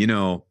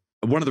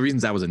 one of the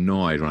reasons I was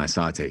annoyed when I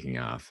saw it taking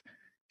off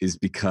is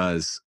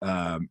because,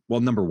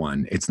 number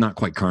one, it's not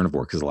quite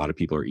carnivore because a lot of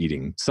people are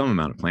eating some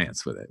amount of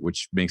plants with it,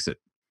 which makes it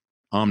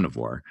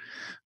omnivore,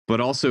 but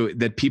also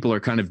that people are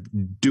kind of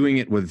doing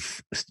it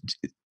with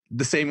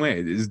the same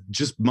way. It's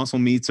just muscle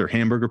meats or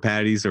hamburger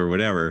patties or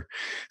whatever.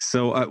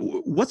 So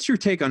what's your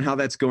take on how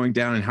that's going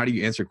down, and how do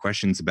you answer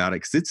questions about it?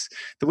 Because it's,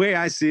 the way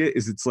I see it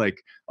is, it's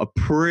like a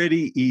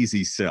pretty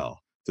easy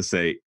sell to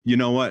say, you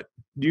know what,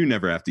 you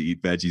never have to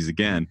eat veggies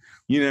again.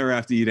 You never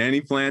have to eat any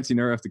plants. You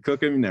never have to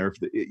cook them. You never have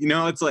to,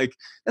 it's like,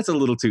 that's a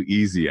little too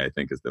easy, I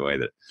think, is the way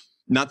that,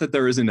 not that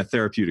there isn't a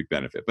therapeutic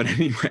benefit, but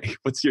anyway,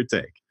 what's your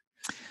take?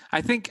 I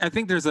think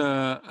there's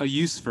a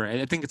use for it.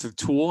 I think it's a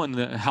tool in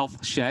the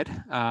health shed.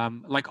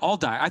 Like all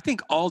diet, I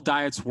think all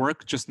diets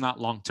work, just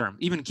not long term.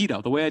 Even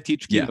keto, the way I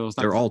teach keto is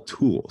they're all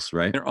tools,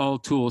 right? They're all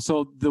tools.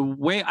 So the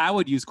way I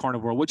would use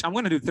carnivore, which I'm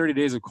going to do 30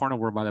 days of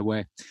carnivore, by the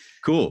way.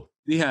 Cool.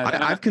 Yeah,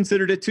 I've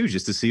considered it too,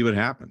 just to see what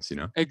happens.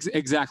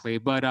 Exactly.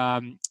 But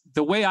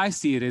the way I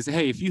see it is,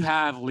 hey, if you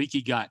have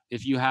leaky gut,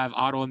 if you have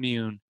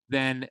autoimmune,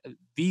 then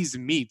these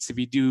meats, if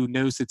you do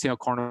nose to tail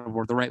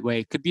carnivore the right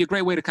way, could be a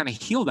great way to kind of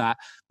heal that.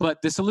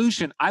 But the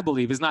solution, I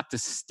believe, is not to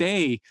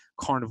stay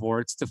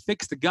carnivore. It's to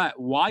fix the gut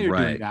while you're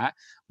doing that.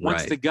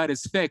 Once the gut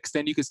is fixed,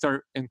 then you can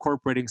start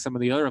incorporating some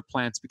of the other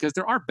plants, because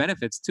there are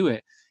benefits to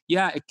it.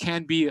 Yeah, it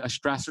can be a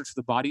stressor to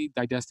the body,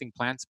 digesting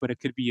plants, but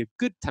it could be a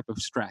good type of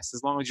stress,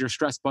 as long as your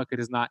stress bucket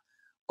is not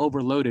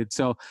overloaded.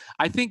 So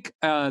I think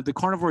the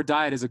carnivore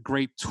diet is a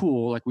great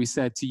tool, like we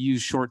said, to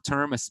use short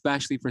term,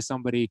 especially for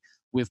somebody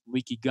with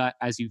leaky gut,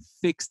 as you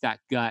fix that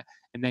gut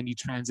and then you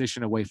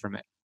transition away from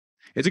it.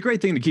 It's a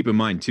great thing to keep in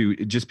mind too,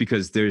 just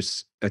because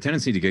there's a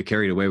tendency to get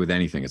carried away with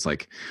anything. It's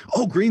like,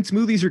 oh, green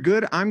smoothies are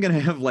good. I'm going to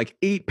have like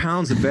 8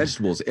 pounds of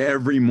vegetables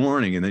every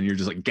morning. And then you're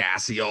just like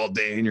gassy all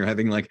day and you're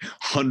having like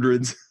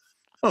hundreds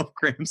of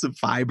grams of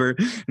fiber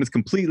and it's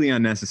completely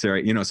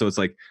unnecessary. So it's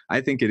like, I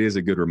think it is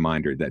a good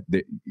reminder that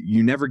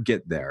you never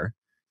get there.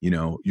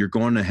 You're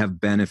going to have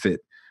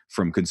benefit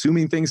from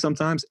consuming things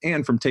sometimes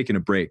and from taking a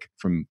break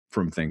from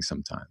things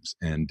sometimes.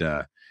 And,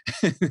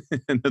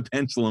 and the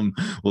pendulum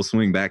will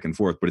swing back and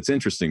forth. But it's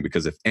interesting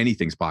because if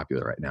anything's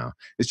popular right now,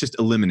 it's just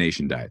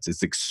elimination diets.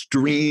 It's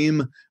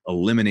extreme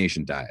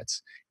elimination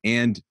diets.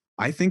 And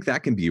I think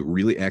that can be a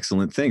really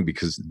excellent thing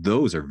because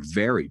those are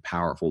very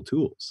powerful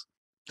tools.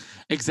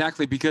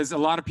 Exactly, because a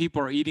lot of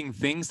people are eating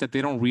things that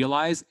they don't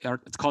realize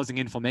it's causing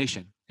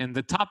inflammation. And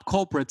the top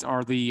culprits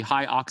are the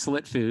high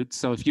oxalate foods.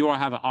 So if you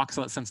have an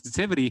oxalate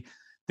sensitivity,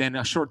 then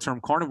a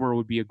short-term carnivore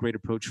would be a great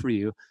approach for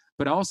you.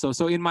 But also,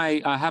 so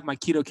I have my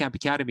Keto Kamp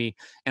Academy,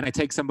 and I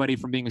take somebody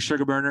from being a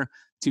sugar burner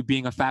to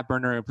being a fat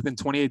burner within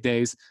 28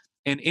 days.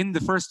 And in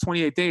the first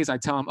 28 days, I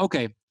tell them,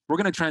 okay, we're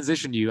going to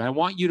transition you. I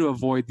want you to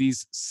avoid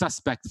these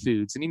suspect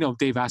foods. And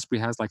Dave Asprey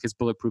has like his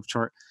bulletproof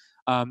chart.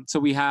 So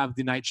we have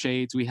the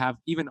nightshades, we have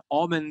even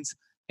almonds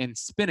and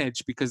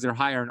spinach because they're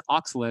higher in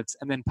oxalates,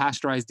 and then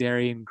pasteurized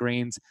dairy and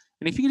grains.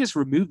 And if you just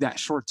remove that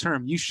short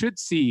term, you should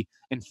see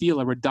and feel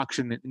a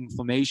reduction in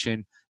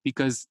inflammation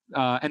because,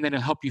 and then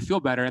it'll help you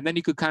feel better. And then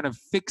you could kind of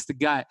fix the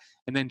gut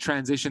and then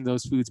transition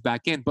those foods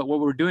back in. But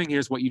what we're doing here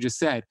is what you just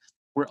said.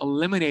 We're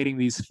eliminating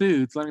these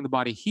foods, letting the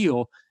body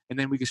heal, and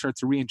then we can start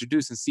to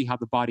reintroduce and see how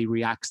the body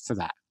reacts to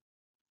that.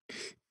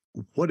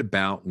 What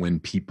about when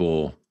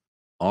people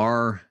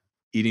are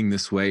eating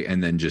this way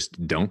and then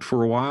just don't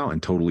for a while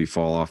and totally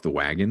fall off the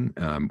wagon?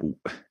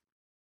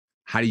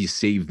 How do you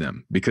save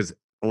them? Because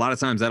a lot of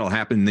times that'll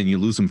happen and then you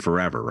lose them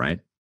forever,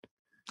 right?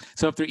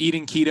 So if they're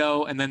eating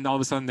keto and then all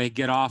of a sudden they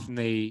get off and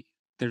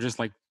they're just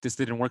like, this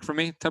didn't work for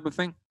me type of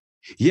thing?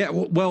 Yeah.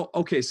 Well,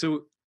 okay.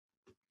 So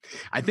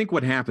I think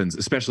what happens,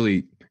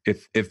 especially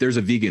if there's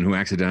a vegan who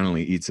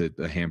accidentally eats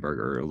a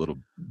hamburger or a little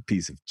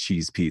piece of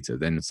cheese pizza,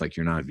 then it's like,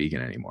 you're not a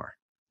vegan anymore.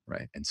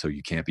 Right. And so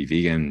you can't be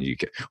vegan,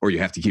 or you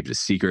have to keep it a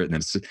secret. And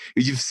then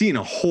you've seen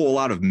a whole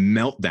lot of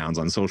meltdowns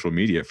on social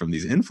media from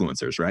these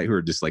influencers, right? Who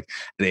are just like,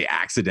 they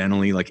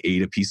accidentally like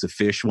ate a piece of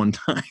fish one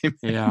time.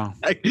 Yeah.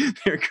 Like,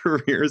 their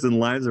careers and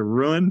lives are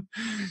ruined.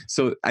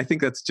 So I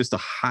think that's just a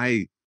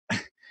high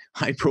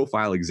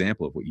profile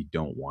example of what you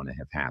don't want to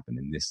have happen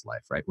in this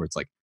life, right? Where it's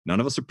like,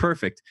 none of us are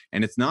perfect.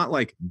 And it's not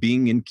like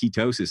being in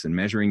ketosis and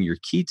measuring your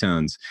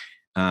ketones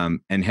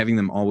and having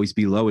them always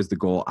be low is the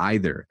goal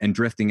either. And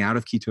drifting out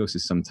of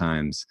ketosis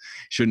sometimes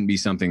shouldn't be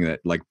something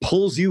that like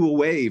pulls you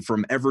away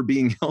from ever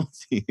being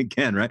healthy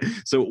again, right?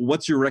 So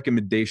what's your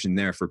recommendation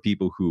there for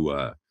people who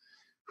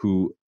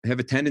have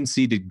a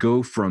tendency to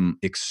go from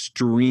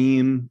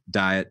extreme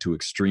diet to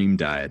extreme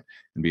diet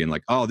and being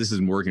like, oh, this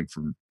isn't working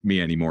for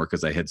me anymore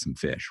because I had some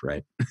fish,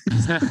 right?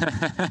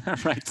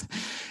 Right.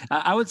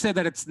 I would say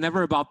that it's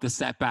never about the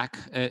setback.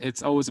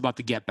 It's always about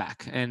the get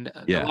back. And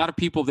a lot of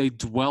people, they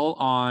dwell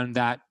on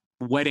that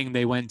wedding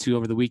they went to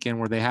over the weekend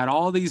where they had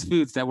all these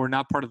foods that were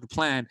not part of the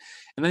plan.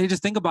 And then they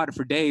just think about it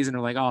for days and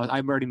they're like, oh,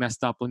 I'm already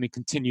messed up. Let me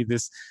continue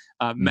this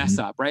mess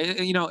up, right?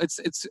 And,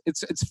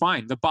 it's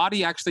fine. The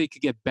body actually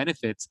could get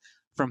benefits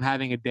from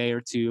having a day or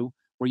two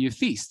where you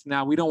feast.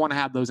 Now, we don't want to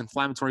have those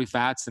inflammatory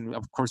fats. And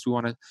of course, we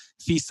want to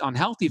feast on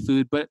healthy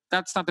food, but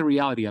that's not the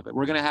reality of it.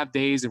 We're going to have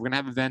days and we're going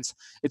to have events.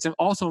 It's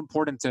also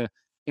important to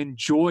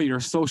enjoy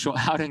your social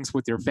outings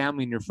with your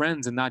family and your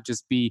friends and not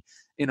just be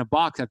in a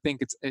box. I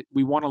think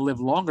we want to live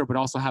longer, but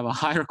also have a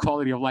higher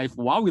quality of life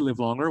while we live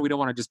longer. We don't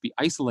want to just be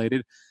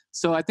isolated.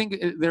 So I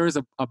think there is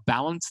a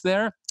balance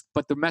there.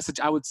 But the message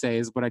I would say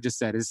is what I just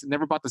said is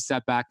never about the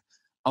setback,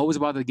 always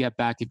about the get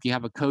back. If you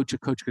have a coach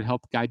could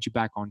help guide you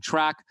back on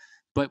track.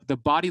 But the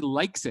body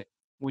likes it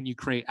when you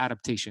create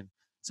adaptation.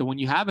 So when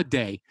you have a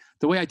day,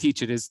 the way I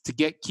teach it is to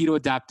get keto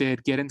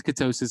adapted, get into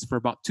ketosis for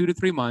about 2 to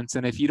 3 months.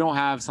 And if you don't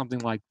have something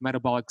like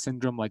metabolic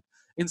syndrome, like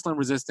insulin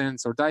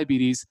resistance or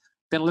diabetes,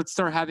 then let's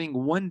start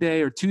having 1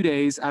 day or 2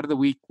 days out of the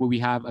week where we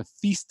have a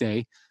feast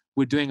day.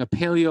 We're doing a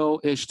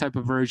paleo-ish type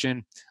of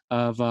version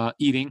of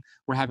eating.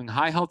 We're having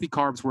high healthy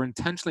carbs. We're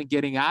intentionally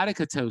getting out of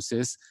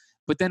ketosis,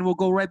 but then we'll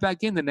go right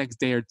back in the next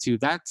day or two.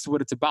 That's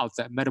what it's about. It's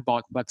that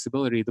metabolic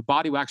flexibility. The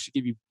body will actually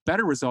give you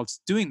better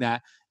results doing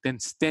that than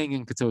staying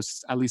in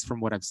ketosis, at least from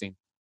what I've seen.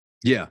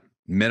 Yeah.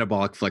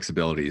 Metabolic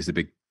flexibility is a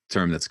big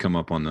term that's come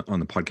up on the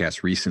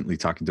podcast recently,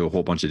 talking to a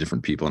whole bunch of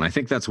different people. And I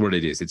think that's what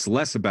it is. It's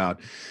less about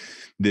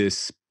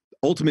this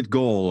ultimate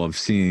goal of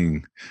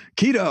seeing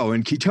keto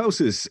and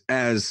ketosis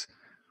as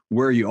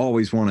where you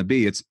always want to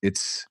be.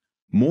 It's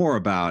more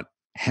about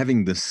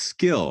having the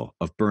skill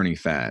of burning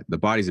fat, the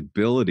body's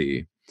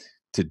ability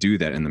to do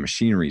that and the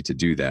machinery to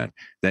do that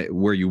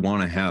where you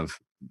want to have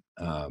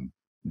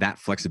that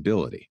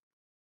flexibility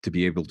to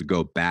be able to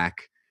go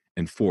back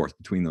and forth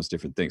between those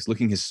different things,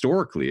 looking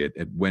historically at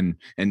when,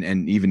 and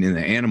even in the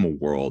animal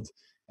world,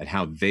 at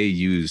how they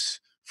use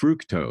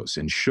fructose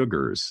and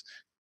sugars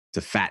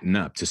to fatten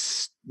up, to,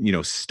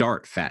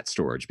 start fat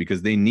storage,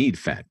 because they need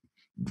fat.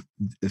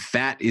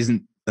 Fat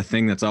isn't a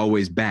thing that's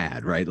always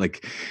bad, right?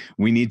 Like,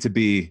 we need to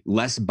be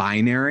less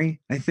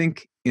binary, I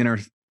think, in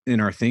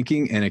our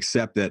thinking, and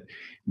accept that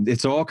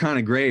it's all kind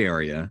of gray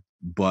area,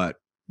 but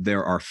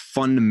there are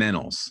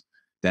fundamentals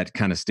that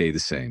kind of stay the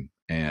same.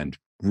 And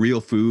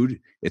real food,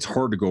 it's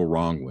hard to go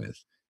wrong with.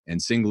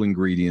 And single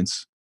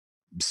ingredients,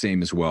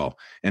 same as well.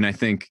 And I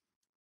think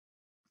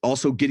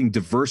also getting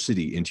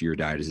diversity into your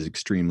diet is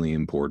extremely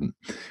important.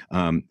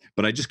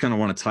 But I just kind of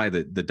want to tie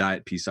the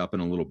diet piece up in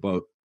a little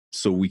boat,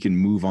 so we can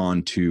move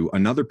on to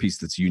another piece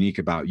that's unique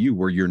about you,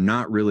 where you're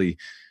not really,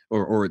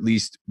 or at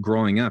least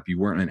growing up, you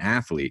weren't an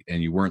athlete,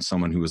 and you weren't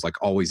someone who was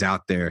like always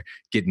out there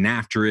getting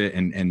after it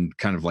and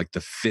kind of like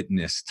the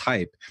fitness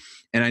type.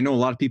 And I know a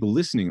lot of people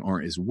listening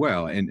aren't as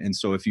well. And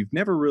so if you've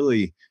never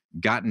really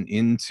gotten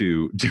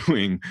into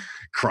doing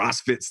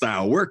CrossFit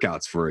style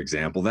workouts, for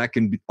example, that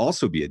can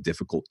also be a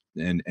difficult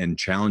and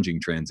challenging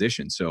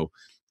transition. So,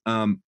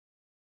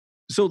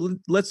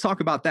 let's talk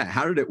about that.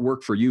 How did it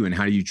work for you, and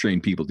how do you train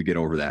people to get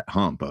over that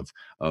hump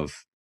of,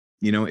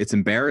 it's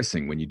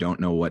embarrassing when you don't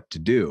know what to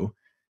do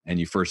and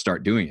you first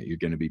start doing it, you're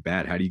going to be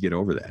bad. How do you get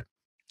over that?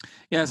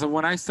 Yeah. So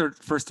when I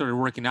first started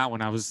working out,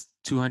 when I was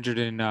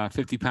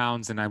 250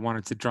 pounds and I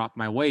wanted to drop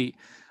my weight,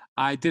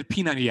 I did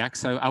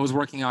P90X. I was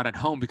working out at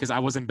home because I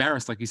was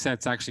embarrassed, like you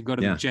said, to actually go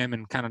to the gym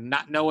and kind of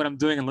not know what I'm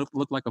doing and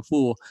look like a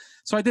fool.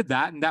 So I did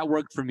that, and that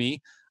worked for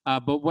me.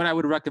 But what I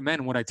would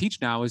recommend, what I teach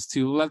now, is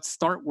to let's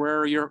start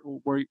where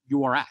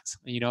you are at.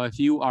 If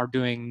you are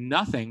doing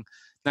nothing,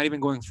 not even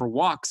going for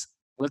walks,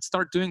 let's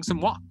start doing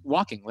some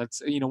walking.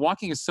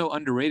 Walking is so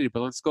underrated,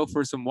 but let's go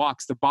for some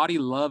walks. The body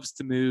loves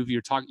to move.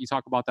 You talk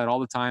about that all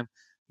the time.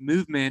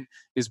 Movement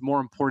is more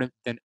important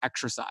than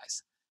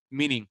exercise.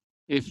 Meaning,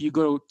 if you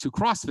go to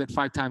CrossFit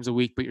 5 times a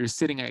week, but you're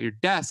sitting at your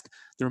desk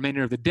the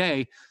remainder of the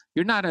day,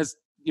 you're not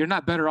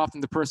better off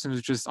than the person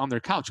who's just on their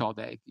couch all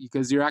day,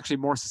 because you're actually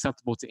more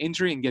susceptible to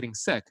injury and getting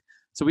sick.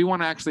 So we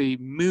want to actually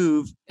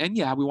move, and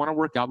we want to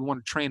work out, we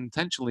want to train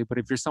intentionally. But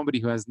if you're somebody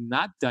who has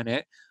not done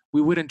it,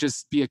 we wouldn't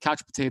just be a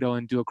couch potato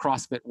and do a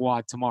CrossFit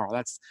WOD tomorrow.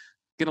 That's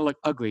going to look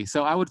ugly.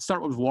 So I would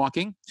start with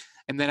walking,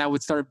 and then I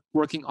would start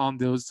working on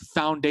those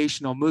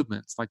foundational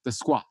movements, like the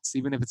squats,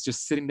 even if it's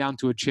just sitting down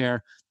to a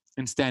chair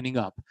and standing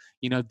up,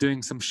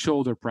 doing some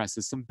shoulder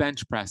presses, some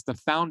bench press, the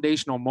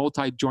foundational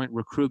multi-joint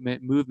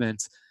recruitment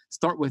movements.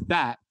 Start with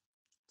that,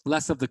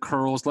 less of the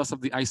curls, less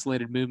of the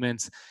isolated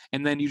movements,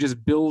 and then you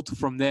just build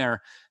from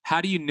there.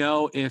 How do you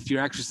know if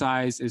your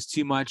exercise is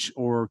too much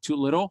or too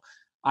little?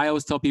 I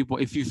always tell people,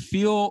 if you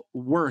feel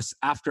worse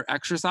after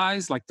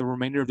exercise, like the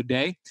remainder of the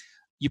day,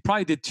 you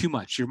probably did too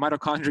much. Your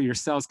mitochondria, your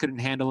cells couldn't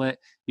handle it.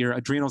 Your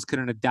adrenals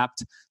couldn't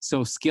adapt.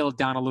 So scale it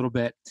down a little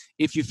bit.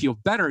 If you feel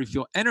better, you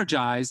feel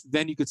energized,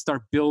 then you could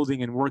start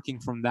building and working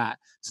from that.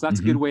 So that's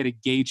a good way to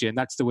gauge it. And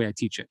that's the way I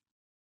teach it.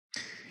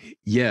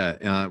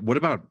 Yeah. What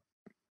about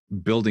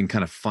building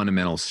kind of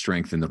fundamental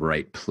strength in the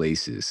right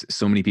places?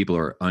 So many people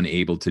are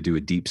unable to do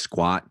a deep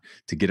squat,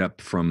 to get up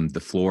from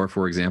the floor,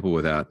 for example,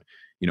 without,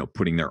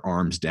 putting their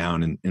arms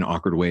down in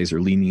awkward ways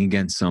or leaning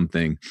against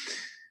something.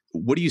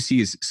 What do you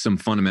see as some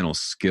fundamental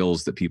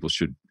skills that people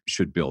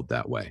should build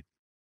that way?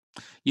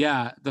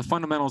 Yeah, the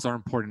fundamentals are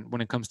important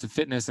when it comes to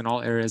fitness in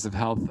all areas of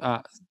health.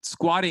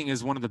 Squatting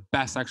is one of the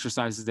best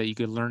exercises that you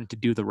could learn to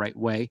do the right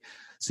way.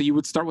 So you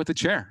would start with the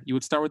chair.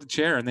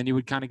 And then you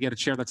would kind of get a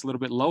chair that's a little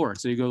bit lower.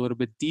 So you go a little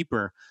bit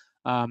deeper.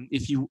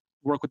 If you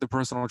work with a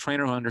personal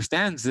trainer who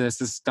understands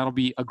that'll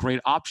be a great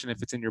option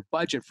if it's in your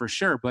budget, for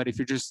sure. But if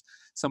you're just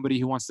somebody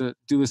who wants to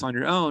do this on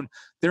your own,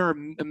 there are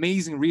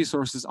amazing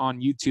resources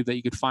on YouTube that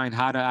you could find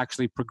how to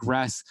actually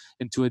progress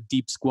into a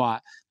deep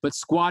squat. But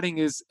squatting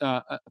is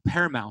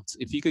paramount.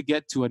 If you could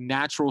get to a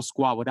natural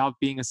squat without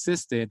being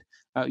assisted,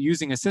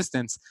 using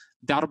assistance,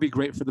 that'll be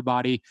great for the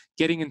body.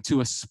 Getting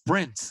into a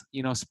sprint,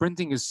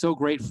 sprinting is so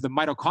great for the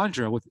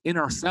mitochondria within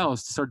our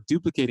cells to start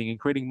duplicating and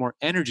creating more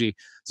energy.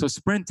 So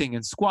sprinting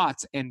and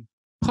squats and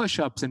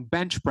push-ups and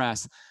bench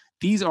press,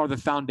 these are the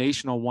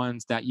foundational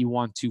ones that you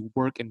want to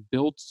work and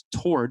build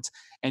towards.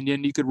 And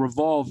then you could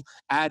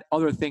add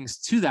other things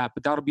to that,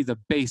 but that'll be the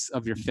base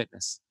of your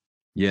fitness.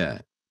 Yeah.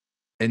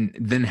 And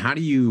then how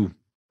do you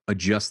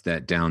adjust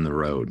that down the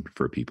road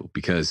for people?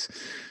 Because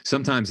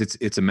sometimes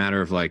it's a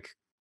matter of like,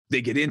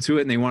 they get into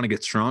it and they want to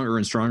get stronger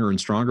and stronger and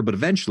stronger, but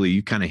eventually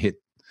you kind of hit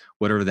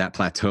whatever that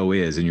plateau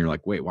is. And you're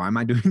like, wait, why am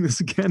I doing this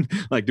again?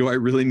 Like, do I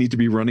really need to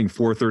be running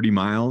 430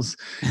 miles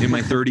in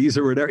my 30s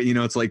or whatever?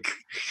 It's like,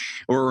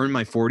 or in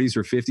my 40s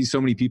or 50s,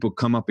 so many people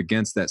come up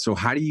against that. So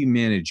how do you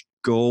manage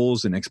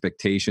goals and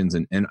expectations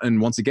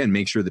and once again,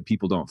 make sure that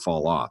people don't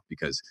fall off?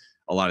 Because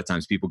a lot of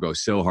times people go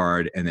so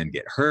hard and then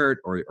get hurt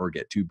or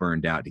get too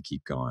burned out to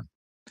keep going.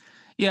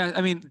 Yeah,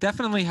 I mean,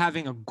 definitely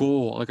having a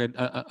goal, like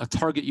a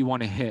target you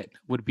want to hit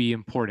would be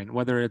important.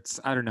 Whether it's,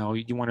 I don't know,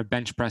 you want to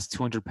bench press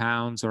 200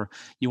 pounds or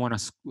you want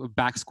to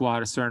back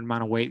squat a certain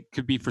amount of weight,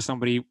 could be for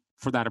somebody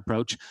for that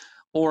approach.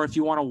 or if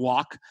you want to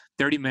walk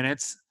 30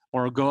 minutes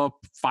or go up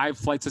 5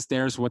 flights of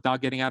stairs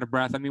without getting out of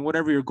breath. I mean,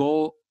 whatever your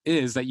goal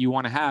is that you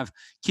want to have,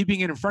 keeping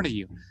it in front of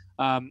you.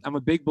 I'm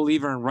a big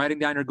believer in writing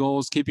down your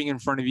goals, keeping it in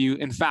front of you.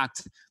 In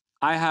fact,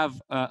 I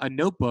have a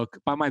notebook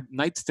by my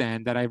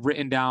nightstand that I've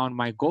written down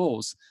my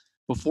goals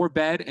before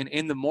bed and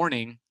in the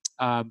morning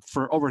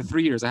for over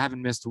 3 years. I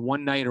haven't missed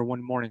one night or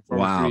one morning for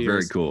over 3 years. Wow,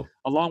 very cool.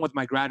 Along with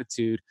my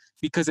gratitude,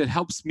 because it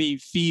helps me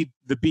feed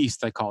the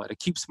beast, I call it. It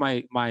keeps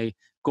my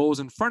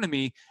goals in front of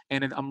me,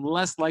 and I'm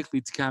less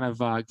likely to kind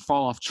of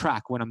fall off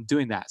track when I'm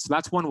doing that. So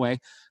that's one way.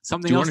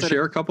 Something Do you else want to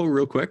share a couple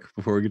real quick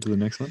before we get to the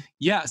next one?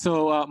 Yeah.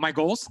 So my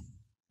goals.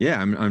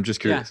 Yeah, I'm just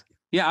curious.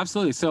 Yeah,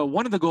 absolutely. So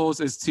one of the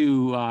goals is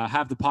to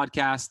have the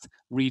podcast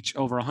reach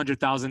over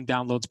 100,000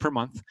 downloads per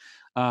month.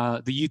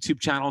 The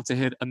YouTube channel to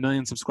hit 1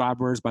 million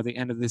subscribers by the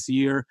end of this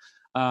year.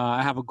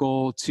 I have a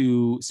goal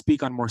to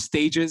speak on more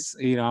stages.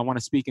 I want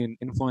to speak and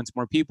influence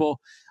more people.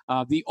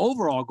 The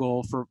overall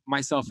goal for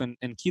myself and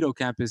Keto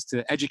Kamp is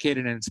to educate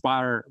and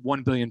inspire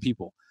 1 billion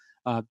people.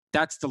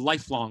 That's the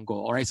lifelong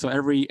goal, all right? So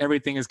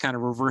everything is kind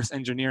of reverse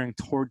engineering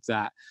towards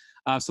that.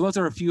 So those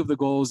are a few of the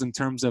goals in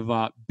terms of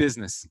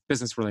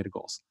business-related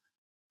goals.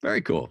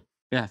 Very cool.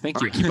 Yeah,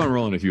 thank you. Right, keep on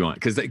rolling if you want,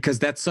 because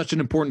that's such an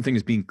important thing,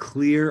 is being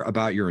clear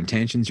about your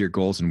intentions, your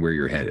goals, and where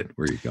you're headed,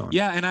 where you're going.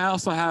 Yeah, and I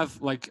also have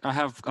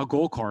a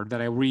goal card that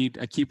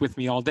I keep with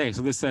me all day.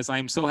 So this says, "I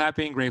am so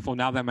happy and grateful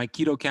now that my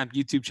Keto Kamp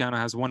YouTube channel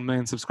has 1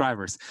 million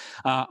subscribers."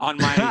 On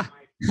my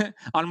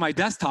on my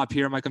desktop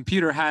here, my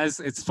computer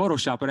it's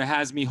Photoshop, but it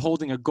has me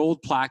holding a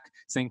gold plaque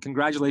saying,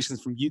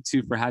 "Congratulations from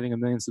YouTube for having 1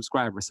 million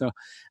subscribers." So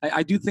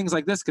I do things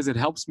like this because it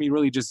helps me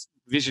really just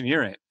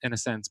visioneer it in a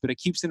sense, but it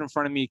keeps it in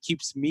front of me. It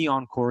keeps me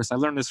on course. I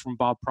learned this from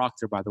Bob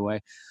Proctor, by the way.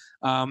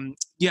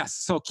 Yes.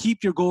 So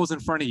keep your goals in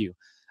front of you.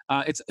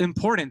 It's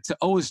important to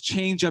always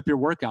change up your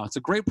workouts. A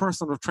great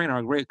personal trainer,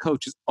 a great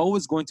coach is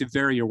always going to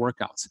vary your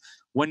workouts.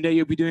 One day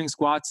you'll be doing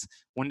squats,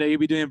 one day you'll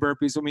be doing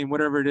burpees. I mean,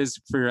 whatever it is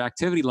for your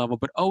activity level,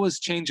 but always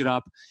change it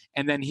up.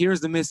 And then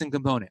here's the missing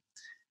component.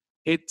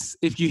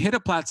 If you hit a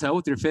plateau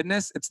with your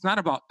fitness, it's not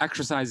about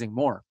exercising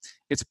more.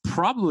 It's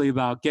probably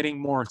about getting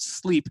more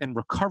sleep and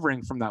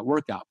recovering from that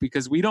workout,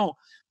 because we don't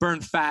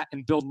burn fat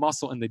and build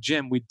muscle in the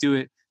gym. We do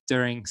it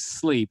during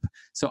sleep.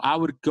 So I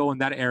would go in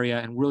that area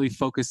and really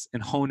focus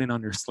and hone in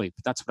on your sleep.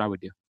 That's what I would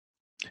do.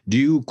 Do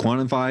you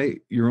quantify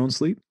your own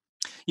sleep?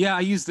 Yeah,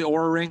 I use the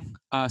Oura Ring.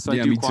 So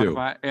I do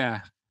quantify.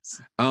 Yeah.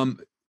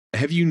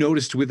 Have you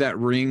noticed with that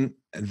ring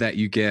that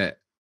you get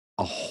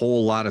a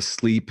whole lot of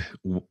sleep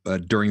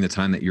during the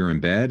time that you're in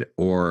bed,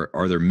 or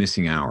are there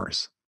missing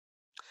hours?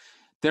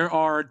 There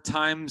are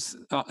times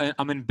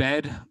I'm in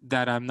bed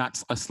that I'm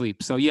not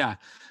asleep. So yeah,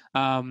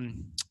 I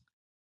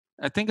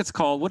think it's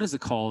called, what is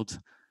it called?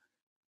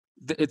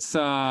 It's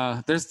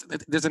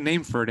there's a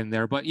name for it in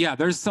there, but yeah,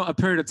 there's a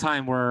period of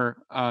time where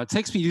it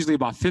takes me usually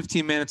about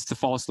 15 minutes to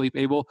fall asleep,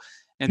 Abel,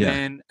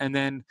 and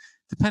then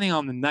depending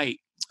on the night,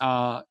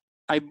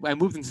 I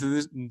moved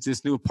into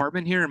this new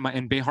apartment here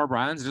in Bay Harbor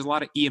Islands. There's a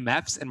lot of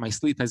EMFs, and my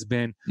sleep has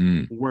been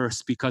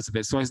worse because of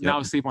it. So I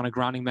now sleep on a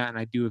grounding mat, and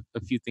I do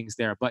a few things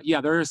there. But yeah,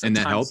 there are some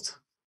times. Helped?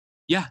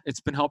 Yeah, it's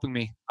been helping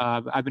me.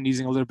 I've been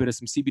using a little bit of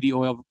some CBD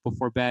oil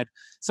before bed.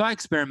 So I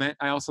experiment.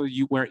 I also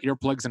wear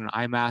earplugs and an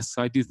eye mask.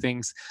 So I do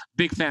things.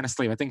 Big fan of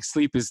sleep. I think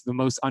sleep is the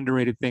most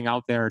underrated thing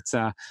out there. It's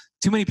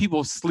too many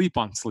people sleep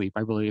on sleep,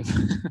 I believe.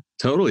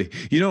 Totally.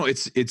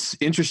 It's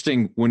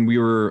interesting when we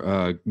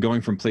were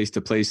going from place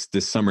to place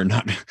this summer,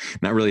 not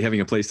really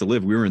having a place to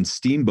live. We were in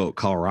Steamboat,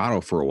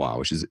 Colorado for a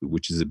while,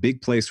 which is a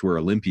big place where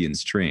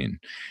Olympians train.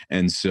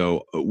 And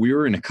so we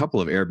were in a couple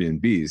of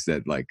Airbnbs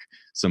that, like,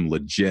 some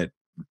legit,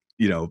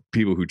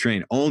 people who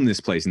train own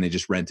this place, and they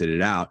just rented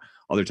it out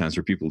other times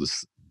for people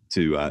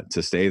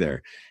to stay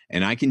there.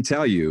 And I can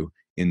tell you,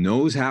 in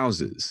those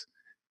houses,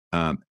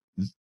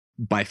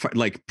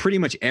 pretty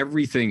much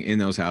everything in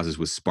those houses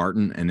was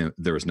Spartan, and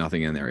there was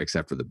nothing in there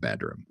except for the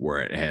bedroom,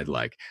 where it had,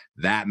 like,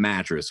 that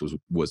mattress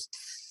was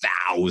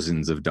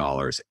thousands of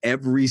dollars.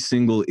 Every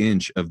single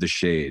inch of the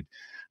shade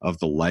of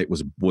the light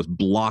was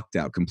blocked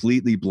out,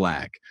 completely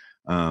black.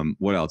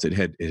 What else? It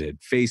had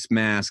face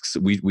masks.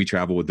 We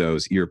travel with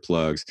those,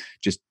 earplugs,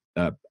 just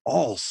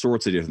all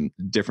sorts of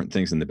different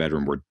things in the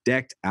bedroom. Were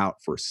decked out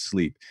for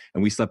sleep,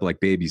 and we slept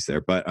like babies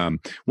there. But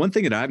one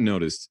thing that I've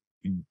noticed,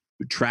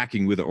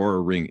 tracking with the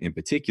Oura Ring in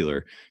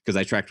particular, because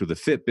I tracked with a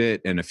Fitbit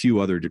and a few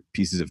other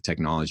pieces of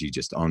technology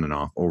just on and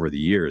off over the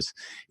years,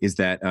 is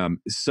that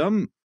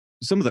some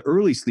of the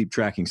early sleep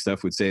tracking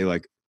stuff would say,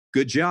 like,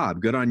 "Good job,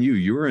 good on you.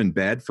 You were in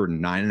bed for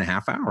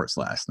 9.5 hours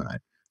last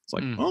night." It's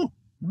like, oh.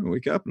 I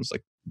wake up and it's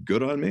like,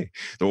 good on me.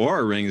 The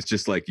Oura Ring is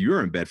just like,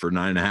 you're in bed for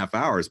 9.5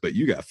 hours, but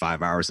you got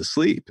 5 hours of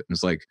sleep. And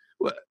it's like,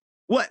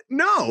 what?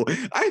 No,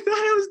 I thought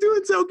I was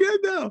doing so good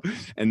though.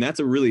 And that's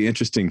a really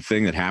interesting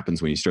thing that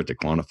happens when you start to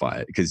quantify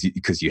it,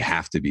 because you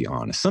have to be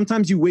honest.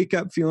 Sometimes you wake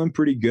up feeling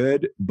pretty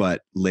good,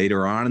 but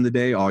later on in the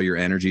day, all your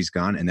energy's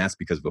gone. And that's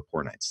because of a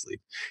poor night's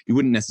sleep. You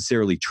wouldn't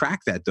necessarily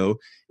track that though,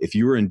 if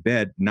you were in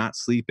bed, not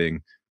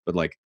sleeping, but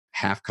like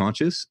half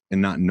conscious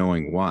and not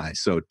knowing why.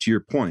 So to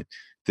your point,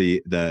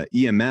 the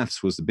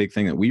EMFs was the big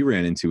thing that we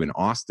ran into in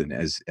Austin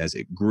as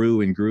it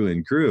grew and grew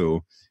and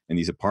grew. And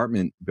these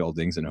apartment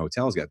buildings and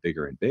hotels got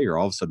bigger and bigger.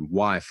 All of a sudden,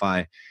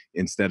 Wi-Fi,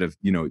 instead of,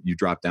 you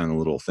drop down a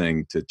little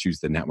thing to choose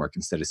the network,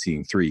 instead of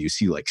seeing 3, you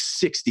see like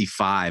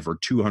 65 or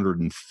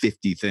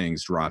 250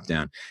 things drop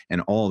down.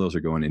 And all those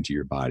are going into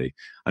your body.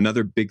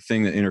 Another big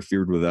thing that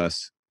interfered with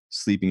us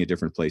sleeping at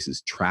different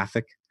places,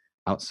 traffic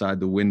outside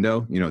the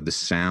window, the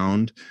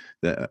sound,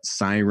 the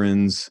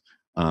sirens,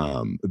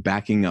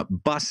 backing up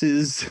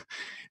buses.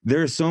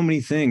 There are so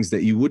many things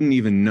that you wouldn't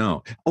even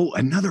know. Oh,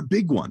 another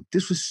big one.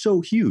 This was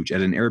so huge.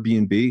 At an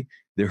Airbnb,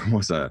 there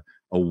was a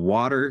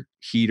water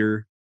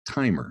heater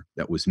timer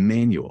that was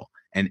manual.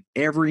 And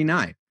every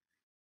night,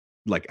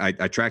 like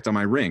I tracked on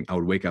my Ring, I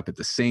would wake up at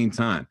the same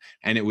time.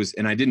 And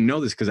I didn't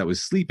know this because I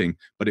was sleeping,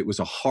 but it was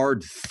a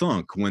hard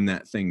thunk when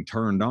that thing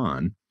turned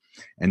on.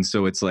 And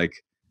so it's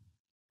like,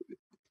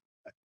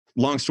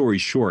 long story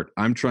short,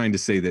 I'm trying to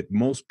say that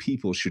most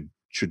people should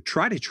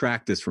try to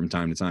track this from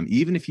time to time.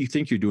 Even if you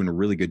think you're doing a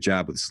really good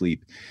job with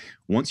sleep,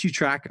 once you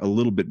track a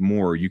little bit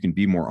more, you can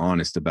be more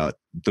honest about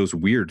those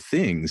weird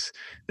things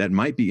that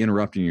might be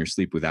interrupting your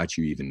sleep without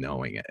you even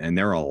knowing it. And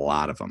there are a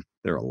lot of them.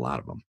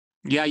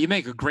 Yeah, you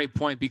make a great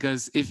point,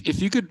 because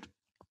if you could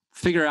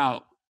figure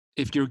out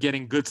if you're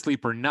getting good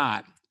sleep or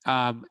not,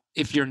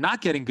 if you're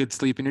not getting good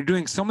sleep and you're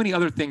doing so many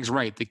other things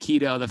right, the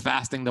keto, the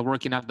fasting, the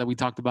working out that we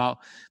talked about,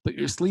 but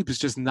your sleep is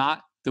just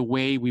not the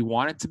way we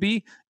want it to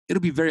be, it'll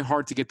be very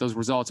hard to get those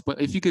results. But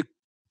if you could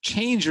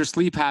change your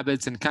sleep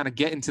habits and kind of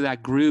get into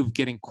that groove,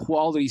 getting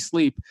quality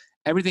sleep,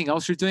 everything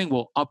else you're doing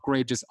will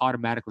upgrade just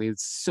automatically.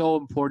 It's so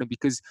important,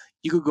 because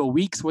you could go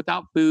weeks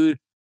without food,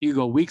 you could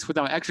go weeks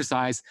without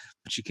exercise,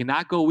 but you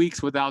cannot go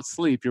weeks without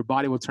sleep. Your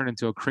body will turn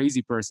into a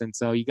crazy person.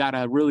 So you got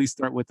to really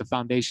start with the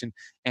foundation.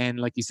 And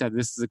like you said,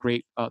 this is a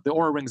great, the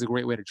Oura Ring is a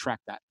great way to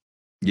track that.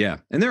 Yeah.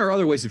 And there are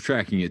other ways of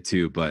tracking it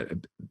too, but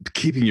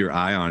keeping your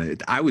eye on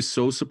it. I was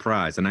so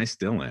surprised, and I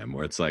still am,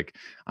 where it's like,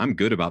 I'm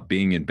good about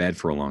being in bed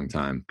for a long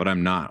time, but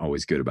I'm not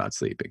always good about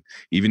sleeping.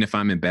 Even if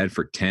I'm in bed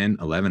for 10,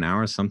 11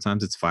 hours,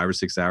 sometimes it's 5 or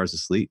 6 hours of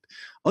sleep.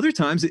 Other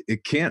times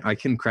I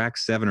can crack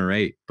 7 or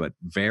 8, but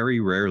very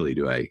rarely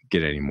do I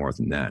get any more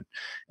than that.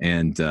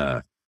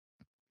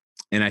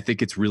 And I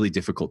think it's really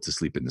difficult to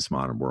sleep in this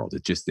modern world.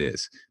 It just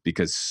is,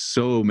 because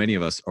so many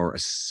of us are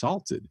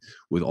assaulted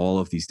with all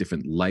of these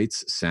different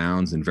lights,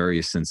 sounds, and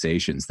various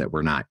sensations that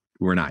we're not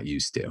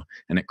used to,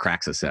 and it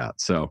cracks us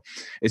out. So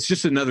it's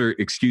just another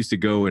excuse to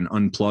go and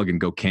unplug and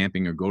go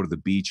camping or go to the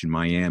beach in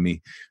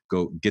Miami,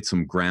 go get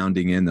some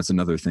grounding in. That's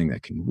another thing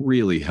that can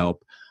really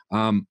help.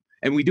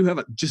 And we do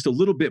have just a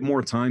little bit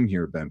more time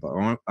here, Ben,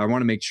 but I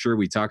want to make sure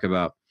we talk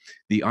about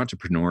the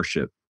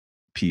entrepreneurship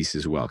piece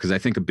as well, because I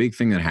think a big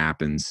thing that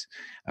happens,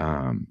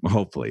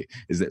 hopefully,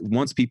 is that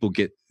once people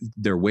get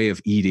their way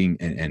of eating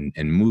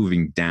and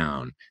moving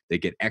down, they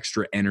get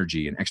extra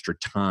energy and extra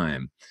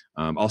time.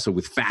 Also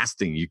with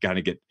fasting, you got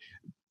to get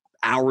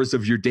hours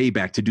of your day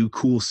back to do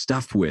cool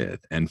stuff with.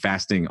 And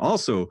fasting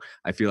also,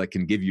 I feel like,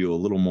 can give you a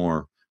little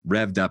more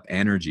revved up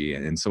energy.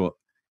 And so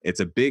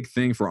it's a big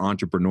thing for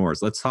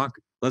entrepreneurs. Let's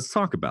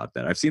talk about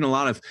that. I've seen a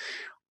lot of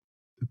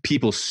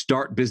people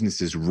start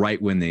businesses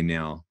right when they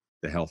nail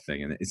the health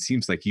thing. And it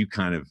seems like you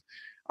kind of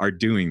are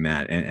doing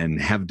that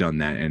and have done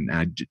that. And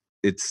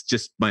it's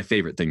just my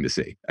favorite thing to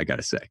see, I got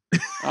to say.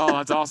 Oh,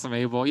 that's awesome,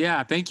 Abel.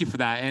 Yeah, thank you for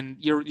that. And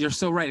you're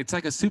so right. It's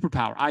like a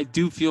superpower. I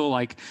do feel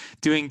like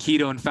doing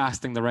keto and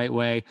fasting the right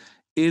way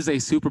is a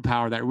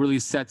superpower that really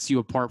sets you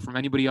apart from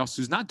anybody else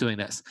who's not doing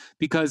this.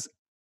 Because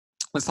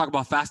let's talk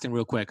about fasting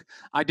real quick.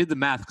 I did the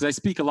math because I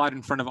speak a lot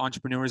in front of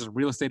entrepreneurs and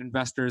real estate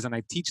investors, and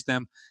I teach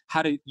them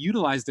how to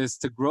utilize this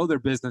to grow their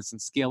business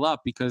and scale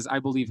up, because I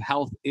believe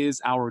health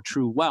is our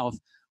true wealth.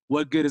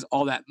 What good is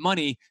all that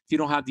money if you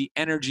don't have the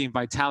energy and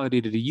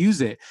vitality to use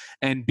it?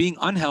 And being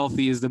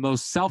unhealthy is the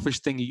most selfish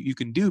thing you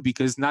can do,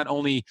 because not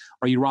only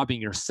are you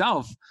robbing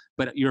yourself,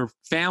 but your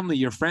family,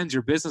 your friends,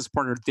 your business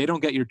partner, they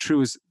don't get your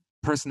truest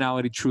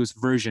personality, truest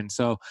version.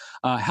 So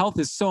health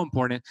is so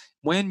important.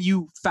 When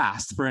you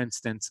fast, for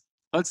instance,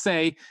 let's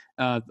say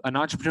an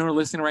entrepreneur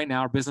listening right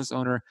now, or business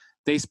owner,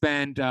 they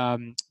spend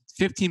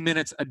 15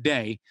 minutes a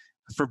day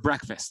for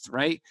breakfast,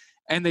 right?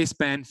 And they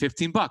spend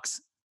 $15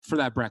 for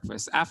that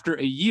breakfast. After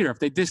a year, if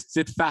they just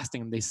did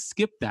fasting and they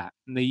skip that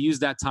and they use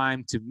that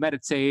time to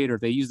meditate, or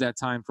they use that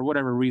time for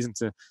whatever reason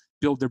to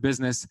build their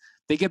business,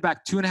 they get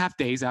back 2.5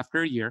 days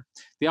after a year.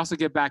 They also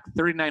get back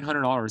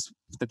 $3,900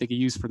 that they can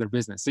use for their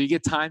business. So you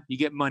get time, you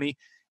get money,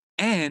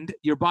 and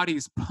your body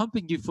is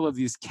pumping you full of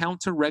these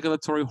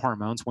counter-regulatory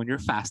hormones when you're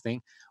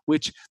fasting,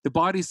 which the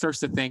body starts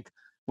to think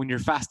when you're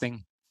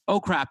fasting, oh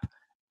crap,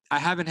 I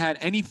haven't had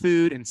any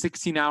food in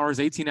 16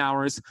 hours, 18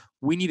 hours.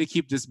 We need to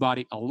keep this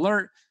body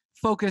alert,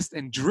 focused,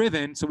 and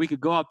driven so we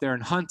could go out there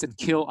and hunt and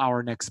kill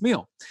our next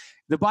meal.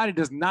 The body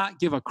does not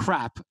give a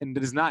crap and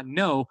does not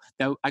know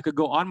that I could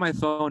go on my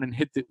phone and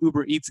hit the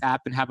Uber Eats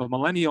app and have a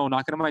millennial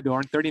knocking on my door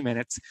in 30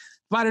 minutes. The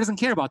body doesn't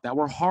care about that.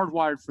 We're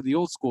hardwired for the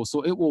old school.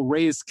 So it will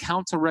raise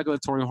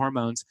counter-regulatory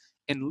hormones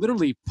and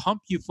literally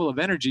pump you full of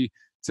energy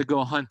to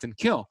go hunt and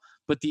kill.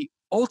 But the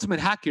ultimate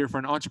hack here for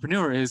an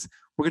entrepreneur is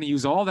we're going to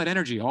use all that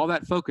energy, all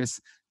that focus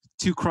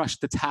to crush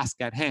the task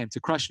at hand, to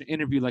crush an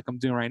interview like I'm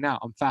doing right now.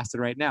 I'm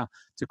fasted right now,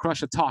 to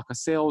crush a talk, a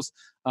sales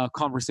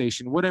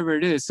conversation, whatever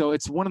it is. So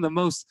it's one of the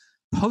most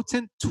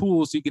potent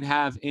tools you can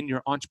have in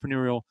your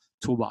entrepreneurial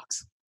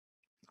toolbox.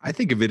 I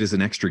think of it as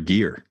an extra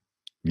gear.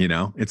 You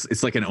know,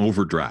 it's like an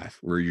overdrive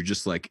where you're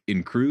just like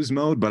in cruise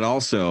mode, but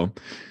also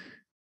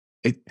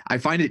I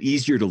find it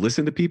easier to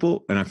listen to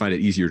people and I find it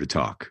easier to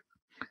talk.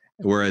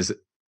 Whereas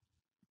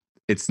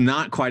it's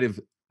not quite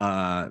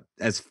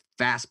as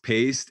fast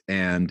paced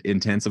and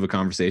intense of a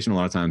conversation a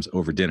lot of times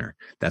over dinner.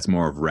 That's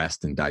more of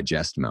rest and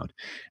digest mode.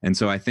 And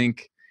so I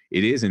think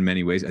it is in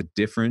many ways a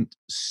different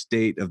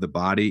state of the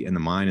body and the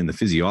mind and the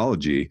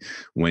physiology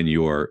when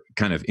you're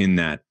kind of in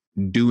that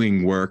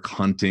doing work,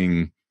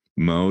 hunting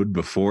mode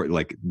before,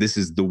 like this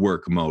is the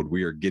work mode.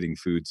 We are getting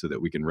food so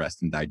that we can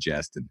rest and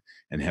digest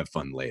and have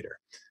fun later.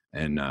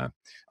 And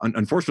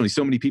unfortunately,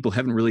 so many people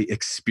haven't really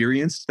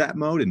experienced that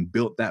mode and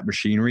built that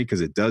machinery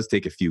because it does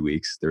take a few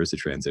weeks. There is a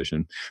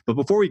transition. But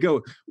before we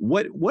go,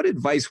 what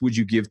advice would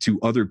you give to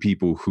other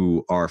people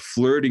who are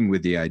flirting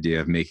with the idea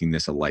of making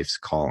this a life's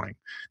calling,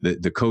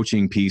 the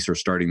coaching piece or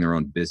starting their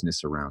own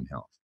business around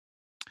health?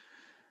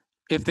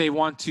 If they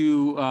want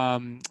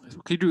to,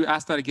 could you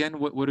ask that again?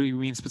 What do you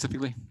mean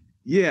specifically?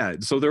 Yeah.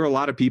 So there are a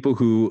lot of people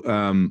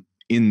who,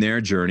 in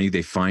their journey,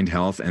 they find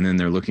health and then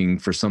they're looking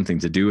for something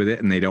to do with it.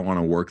 And they don't want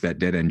to work that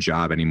dead end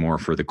job anymore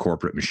for the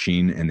corporate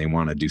machine. And they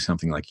want to do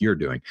something like you're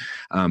doing.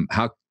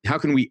 How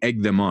can we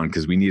egg them on?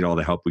 Because we need all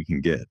the help we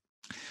can get.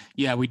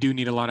 Yeah, we do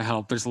need a lot of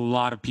help. There's a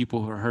lot of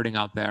people who are hurting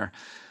out there.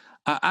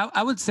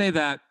 I would say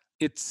that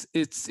it's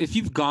if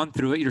you've gone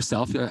through it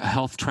yourself, a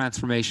health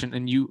transformation,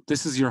 and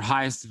this is your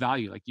highest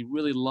value, like you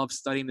really love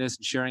studying this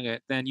and sharing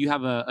it, then you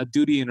have a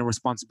duty and a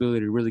responsibility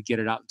to really get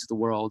it out into the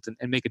world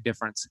and make a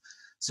difference.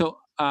 So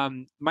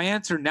my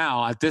answer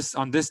now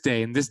on this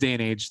day, in this day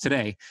and age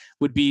today,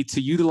 would be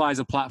to utilize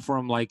a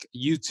platform like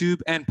YouTube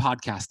and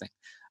podcasting.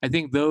 I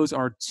think those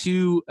are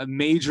two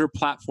major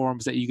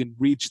platforms that you can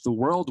reach the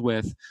world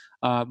with.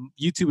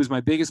 YouTube is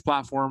my biggest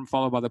platform,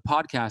 followed by the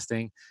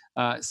podcasting.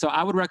 So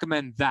I would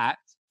recommend that,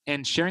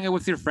 and sharing it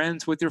with your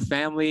friends, with your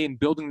family, and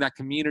building that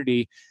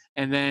community.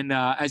 And then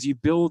as you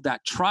build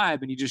that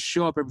tribe and you just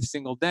show up every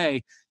single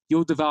day,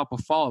 you'll develop a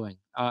following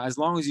as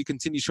long as you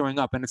continue showing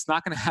up. And it's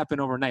not going to happen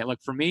overnight.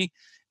 Like for me,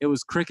 it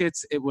was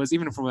crickets. It was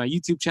even from my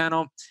YouTube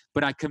channel,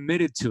 but I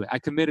committed to it. I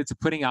committed to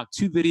putting out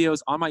 2 videos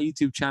on my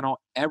YouTube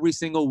channel every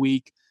single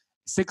week.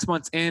 6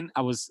 months in,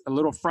 I was a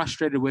little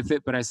frustrated with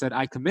it, but I said,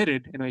 I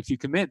committed. And if you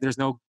commit, there's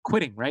no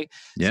quitting, right?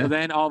 Yeah. So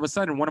then all of a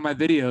sudden, one of my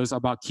videos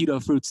about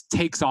keto fruits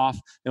takes off.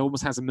 It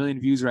almost has 1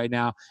 million views right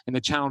now. And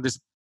the channel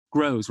just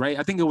grows, right?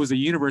 I think it was the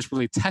universe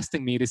really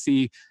testing me to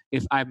see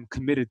if I'm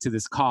committed to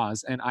this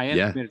cause, and I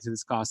am committed to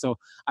this cause. So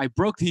I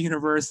broke the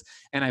universe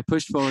and I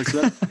pushed forward.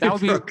 So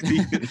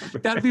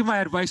that would be my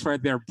advice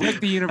right there.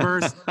 Break the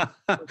universe.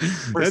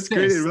 That's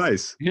great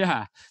advice.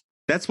 Yeah.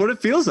 That's what it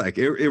feels like.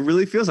 It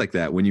really feels like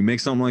that. When you make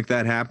something like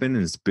that happen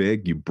and it's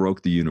big, you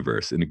broke the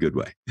universe in a good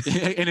way.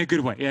 In a good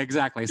way. Yeah,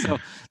 exactly. So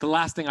the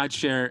last thing I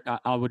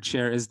would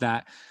share is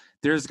that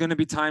there's going to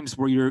be times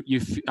where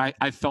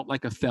I felt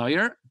like a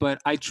failure,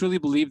 but I truly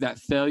believe that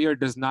failure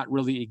does not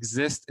really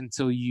exist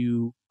until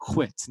you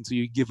quit, until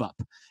you give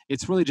up.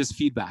 It's really just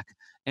feedback.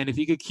 And if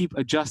you could keep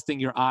adjusting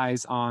your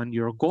eyes on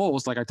your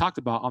goals, like I talked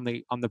about on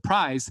the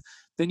prize,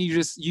 then you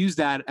just use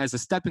that as a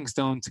stepping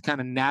stone to kind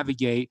of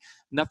navigate.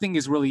 Nothing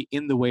is really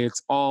in the way.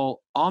 It's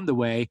all on the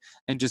way,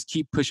 and just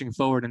keep pushing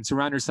forward and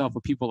surround yourself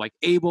with people like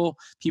Abel,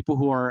 people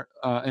who are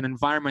an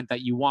environment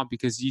that you want,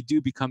 because you do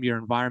become your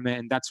environment.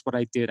 And that's what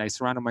I did. I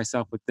surrounded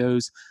myself with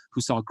those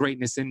who saw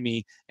greatness in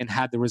me and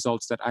had the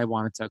results that I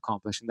wanted to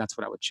accomplish. And that's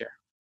what I would share.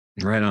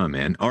 Right on,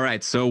 man. All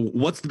right. So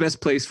what's the best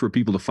place for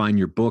people to find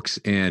your books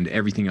and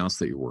everything else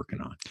that you're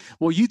working on?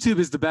 Well, YouTube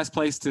is the best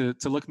place to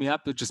look me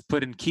up. Just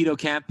put in Keto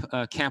Kamp,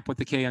 Camp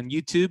with a K on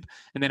YouTube.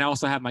 And then I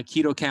also have my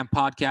Keto Kamp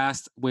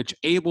podcast, which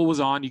Abel was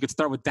on. You could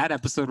start with that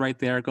episode right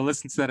there. Go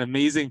listen to that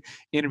amazing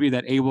interview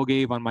that Abel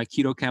gave on my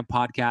Keto Kamp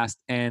podcast.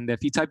 And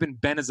if you type in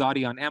Ben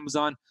Azadi on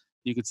Amazon,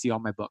 you can see all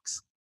my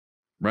books.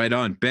 Right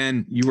on.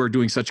 Ben, you are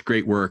doing such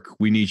great work.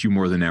 We need you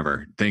more than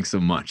ever. Thanks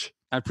so much.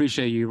 I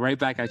appreciate you. Right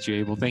back at you,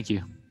 Abel. Thank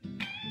you.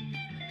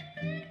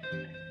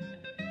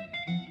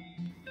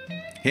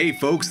 Hey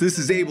folks, this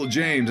is Abel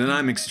James, and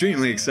I'm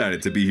extremely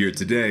excited to be here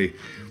today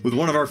with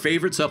one of our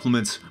favorite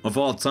supplements of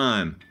all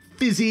time,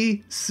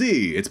 Fizzy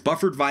C. It's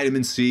buffered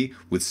vitamin C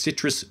with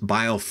citrus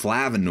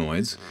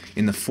bioflavonoids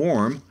in the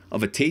form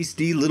of a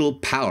tasty little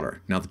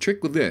powder. Now the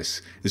trick with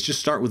this is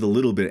just start with a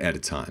little bit at a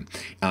time.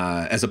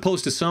 As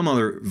opposed to some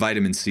other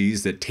vitamin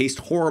C's that taste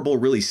horrible,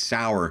 really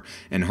sour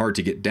and hard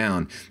to get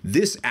down,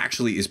 this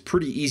actually is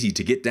pretty easy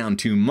to get down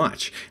too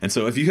much. And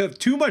so if you have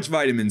too much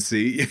vitamin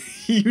C,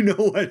 you know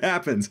what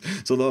happens.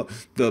 So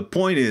the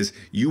point is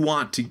you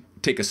want to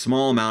take a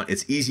small amount.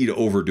 It's easy to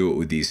overdo it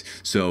with these.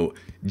 So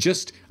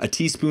just a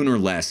teaspoon or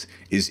less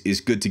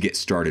is good to get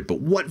started.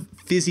 But what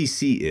Fizzy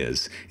C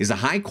is a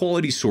high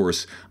quality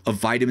source of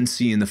vitamin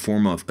C in the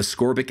form of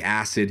ascorbic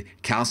acid,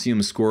 calcium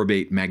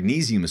ascorbate,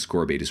 magnesium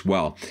ascorbate as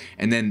well.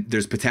 And then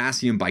there's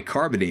potassium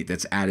bicarbonate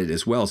that's added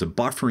as well as a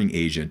buffering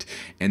agent.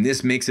 And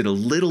this makes it a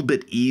little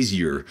bit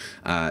easier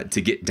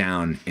to get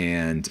down.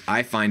 And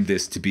I find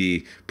this to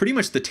be pretty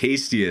much the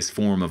tastiest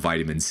form of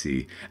vitamin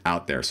C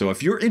out there. So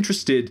if you're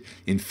interested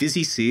in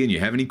Fizzy C and you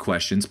have any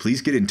questions,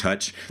 please get in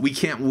touch. We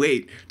can't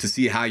wait to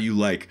see how you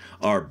like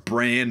our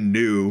brand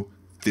new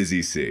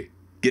Fizzy C.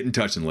 Get in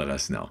touch and let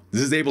us know.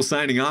 This is Abel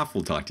signing off.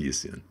 We'll talk to you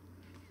soon.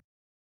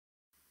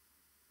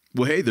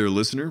 Well, hey there,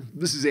 listener.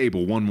 This is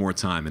Abel one more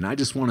time, and I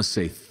just want to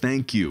say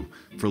thank you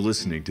for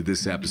listening to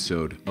this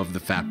episode of the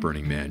Fat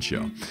Burning Man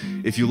Show.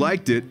 If you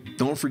liked it,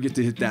 don't forget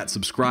to hit that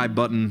subscribe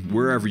button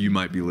wherever you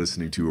might be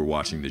listening to or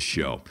watching this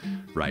show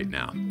right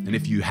now. And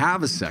if you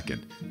have a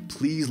second,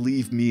 please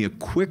leave me a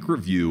quick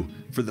review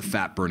for the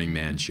Fat Burning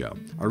Man Show.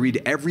 I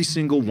read every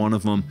single one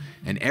of them,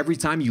 and every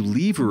time you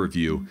leave a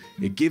review,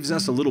 it gives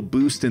us a little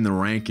boost in the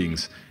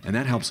rankings, and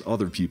that helps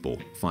other people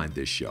find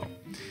this show.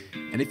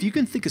 And if you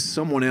can think of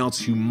someone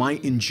else who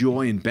might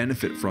enjoy and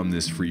benefit from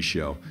this free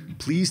show,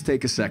 please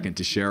take a second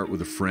to share it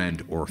with a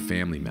friend or a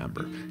family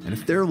member. And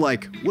if they're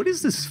like, what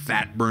is this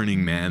Fat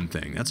Burning Man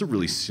thing? That's a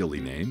really silly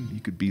name.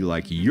 You could be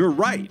like, you're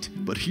right,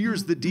 but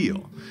here's the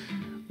deal.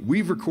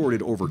 We've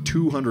recorded over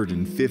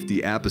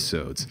 250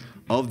 episodes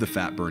of the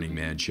Fat Burning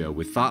Man Show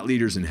with thought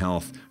leaders in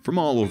health from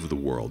all over the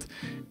world.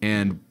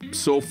 And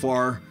so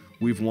far,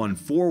 we've won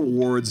 4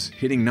 awards,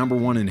 hitting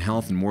 #1 in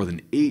health in more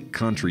than 8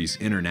 countries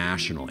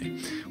internationally.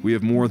 We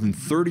have more than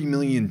 30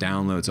 million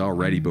downloads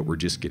already, but we're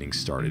just getting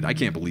started. I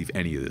can't believe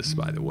any of this,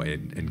 by the way,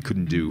 and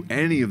couldn't do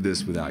any of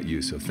this without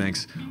you. So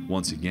thanks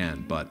once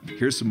again. But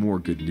here's some more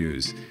good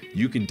news.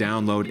 You can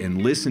download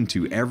and listen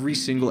to every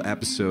single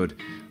episode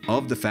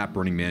of the Fat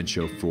Burning Man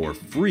Show for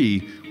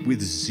free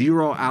with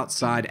 0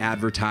 outside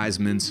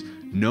advertisements,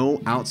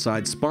 no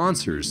outside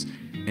sponsors,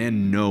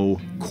 and no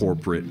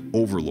corporate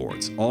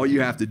overlords. All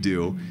you have to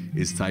do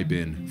is type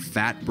in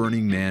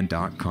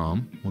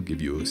fatburningman.com. We'll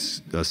give you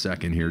a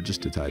second here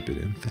just to type it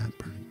in,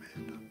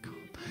 fatburningman.com.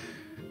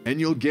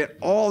 And you'll get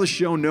all the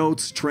show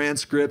notes,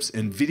 transcripts,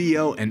 and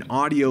video and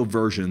audio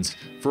versions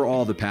for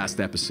all the past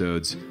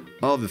episodes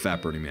of the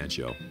Fat Burning Man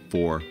Show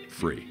for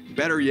free.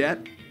 Better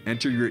yet,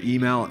 enter your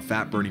email at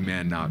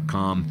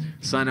fatburningman.com,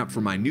 sign up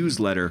for my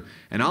newsletter,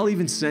 and I'll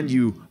even send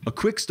you a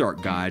quick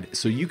start guide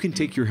so you can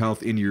take your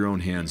health into your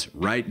own hands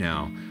right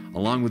now,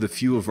 along with a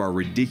few of our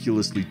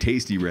ridiculously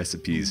tasty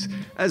recipes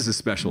as a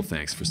special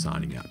thanks for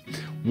signing up.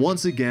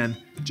 Once again,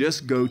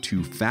 just go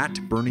to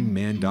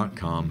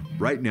fatburningman.com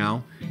right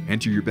now,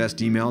 enter your best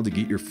email to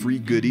get your free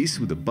goodies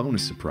with a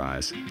bonus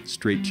surprise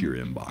straight to your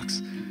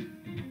inbox.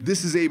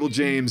 This is Abel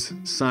James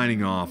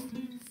signing off.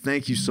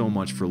 Thank you so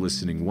much for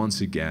listening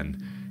once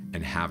again,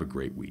 and have a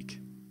great week.